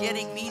God for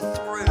getting me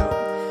through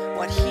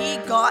what He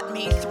got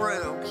me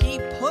through. He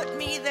put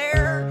me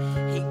there,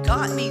 He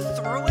got me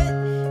through it,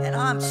 and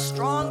I'm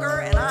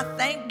stronger, and I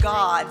thank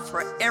God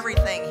for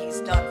everything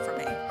He's done for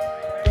me.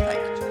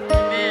 Thank you.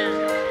 Amen.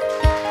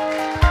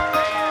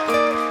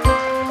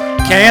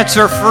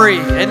 Cancer-free.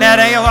 Isn't that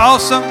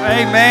awesome?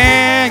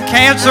 Amen.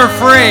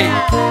 Cancer-free.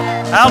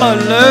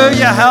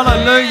 Hallelujah,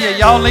 hallelujah.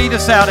 Y'all lead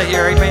us out of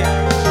here. Amen.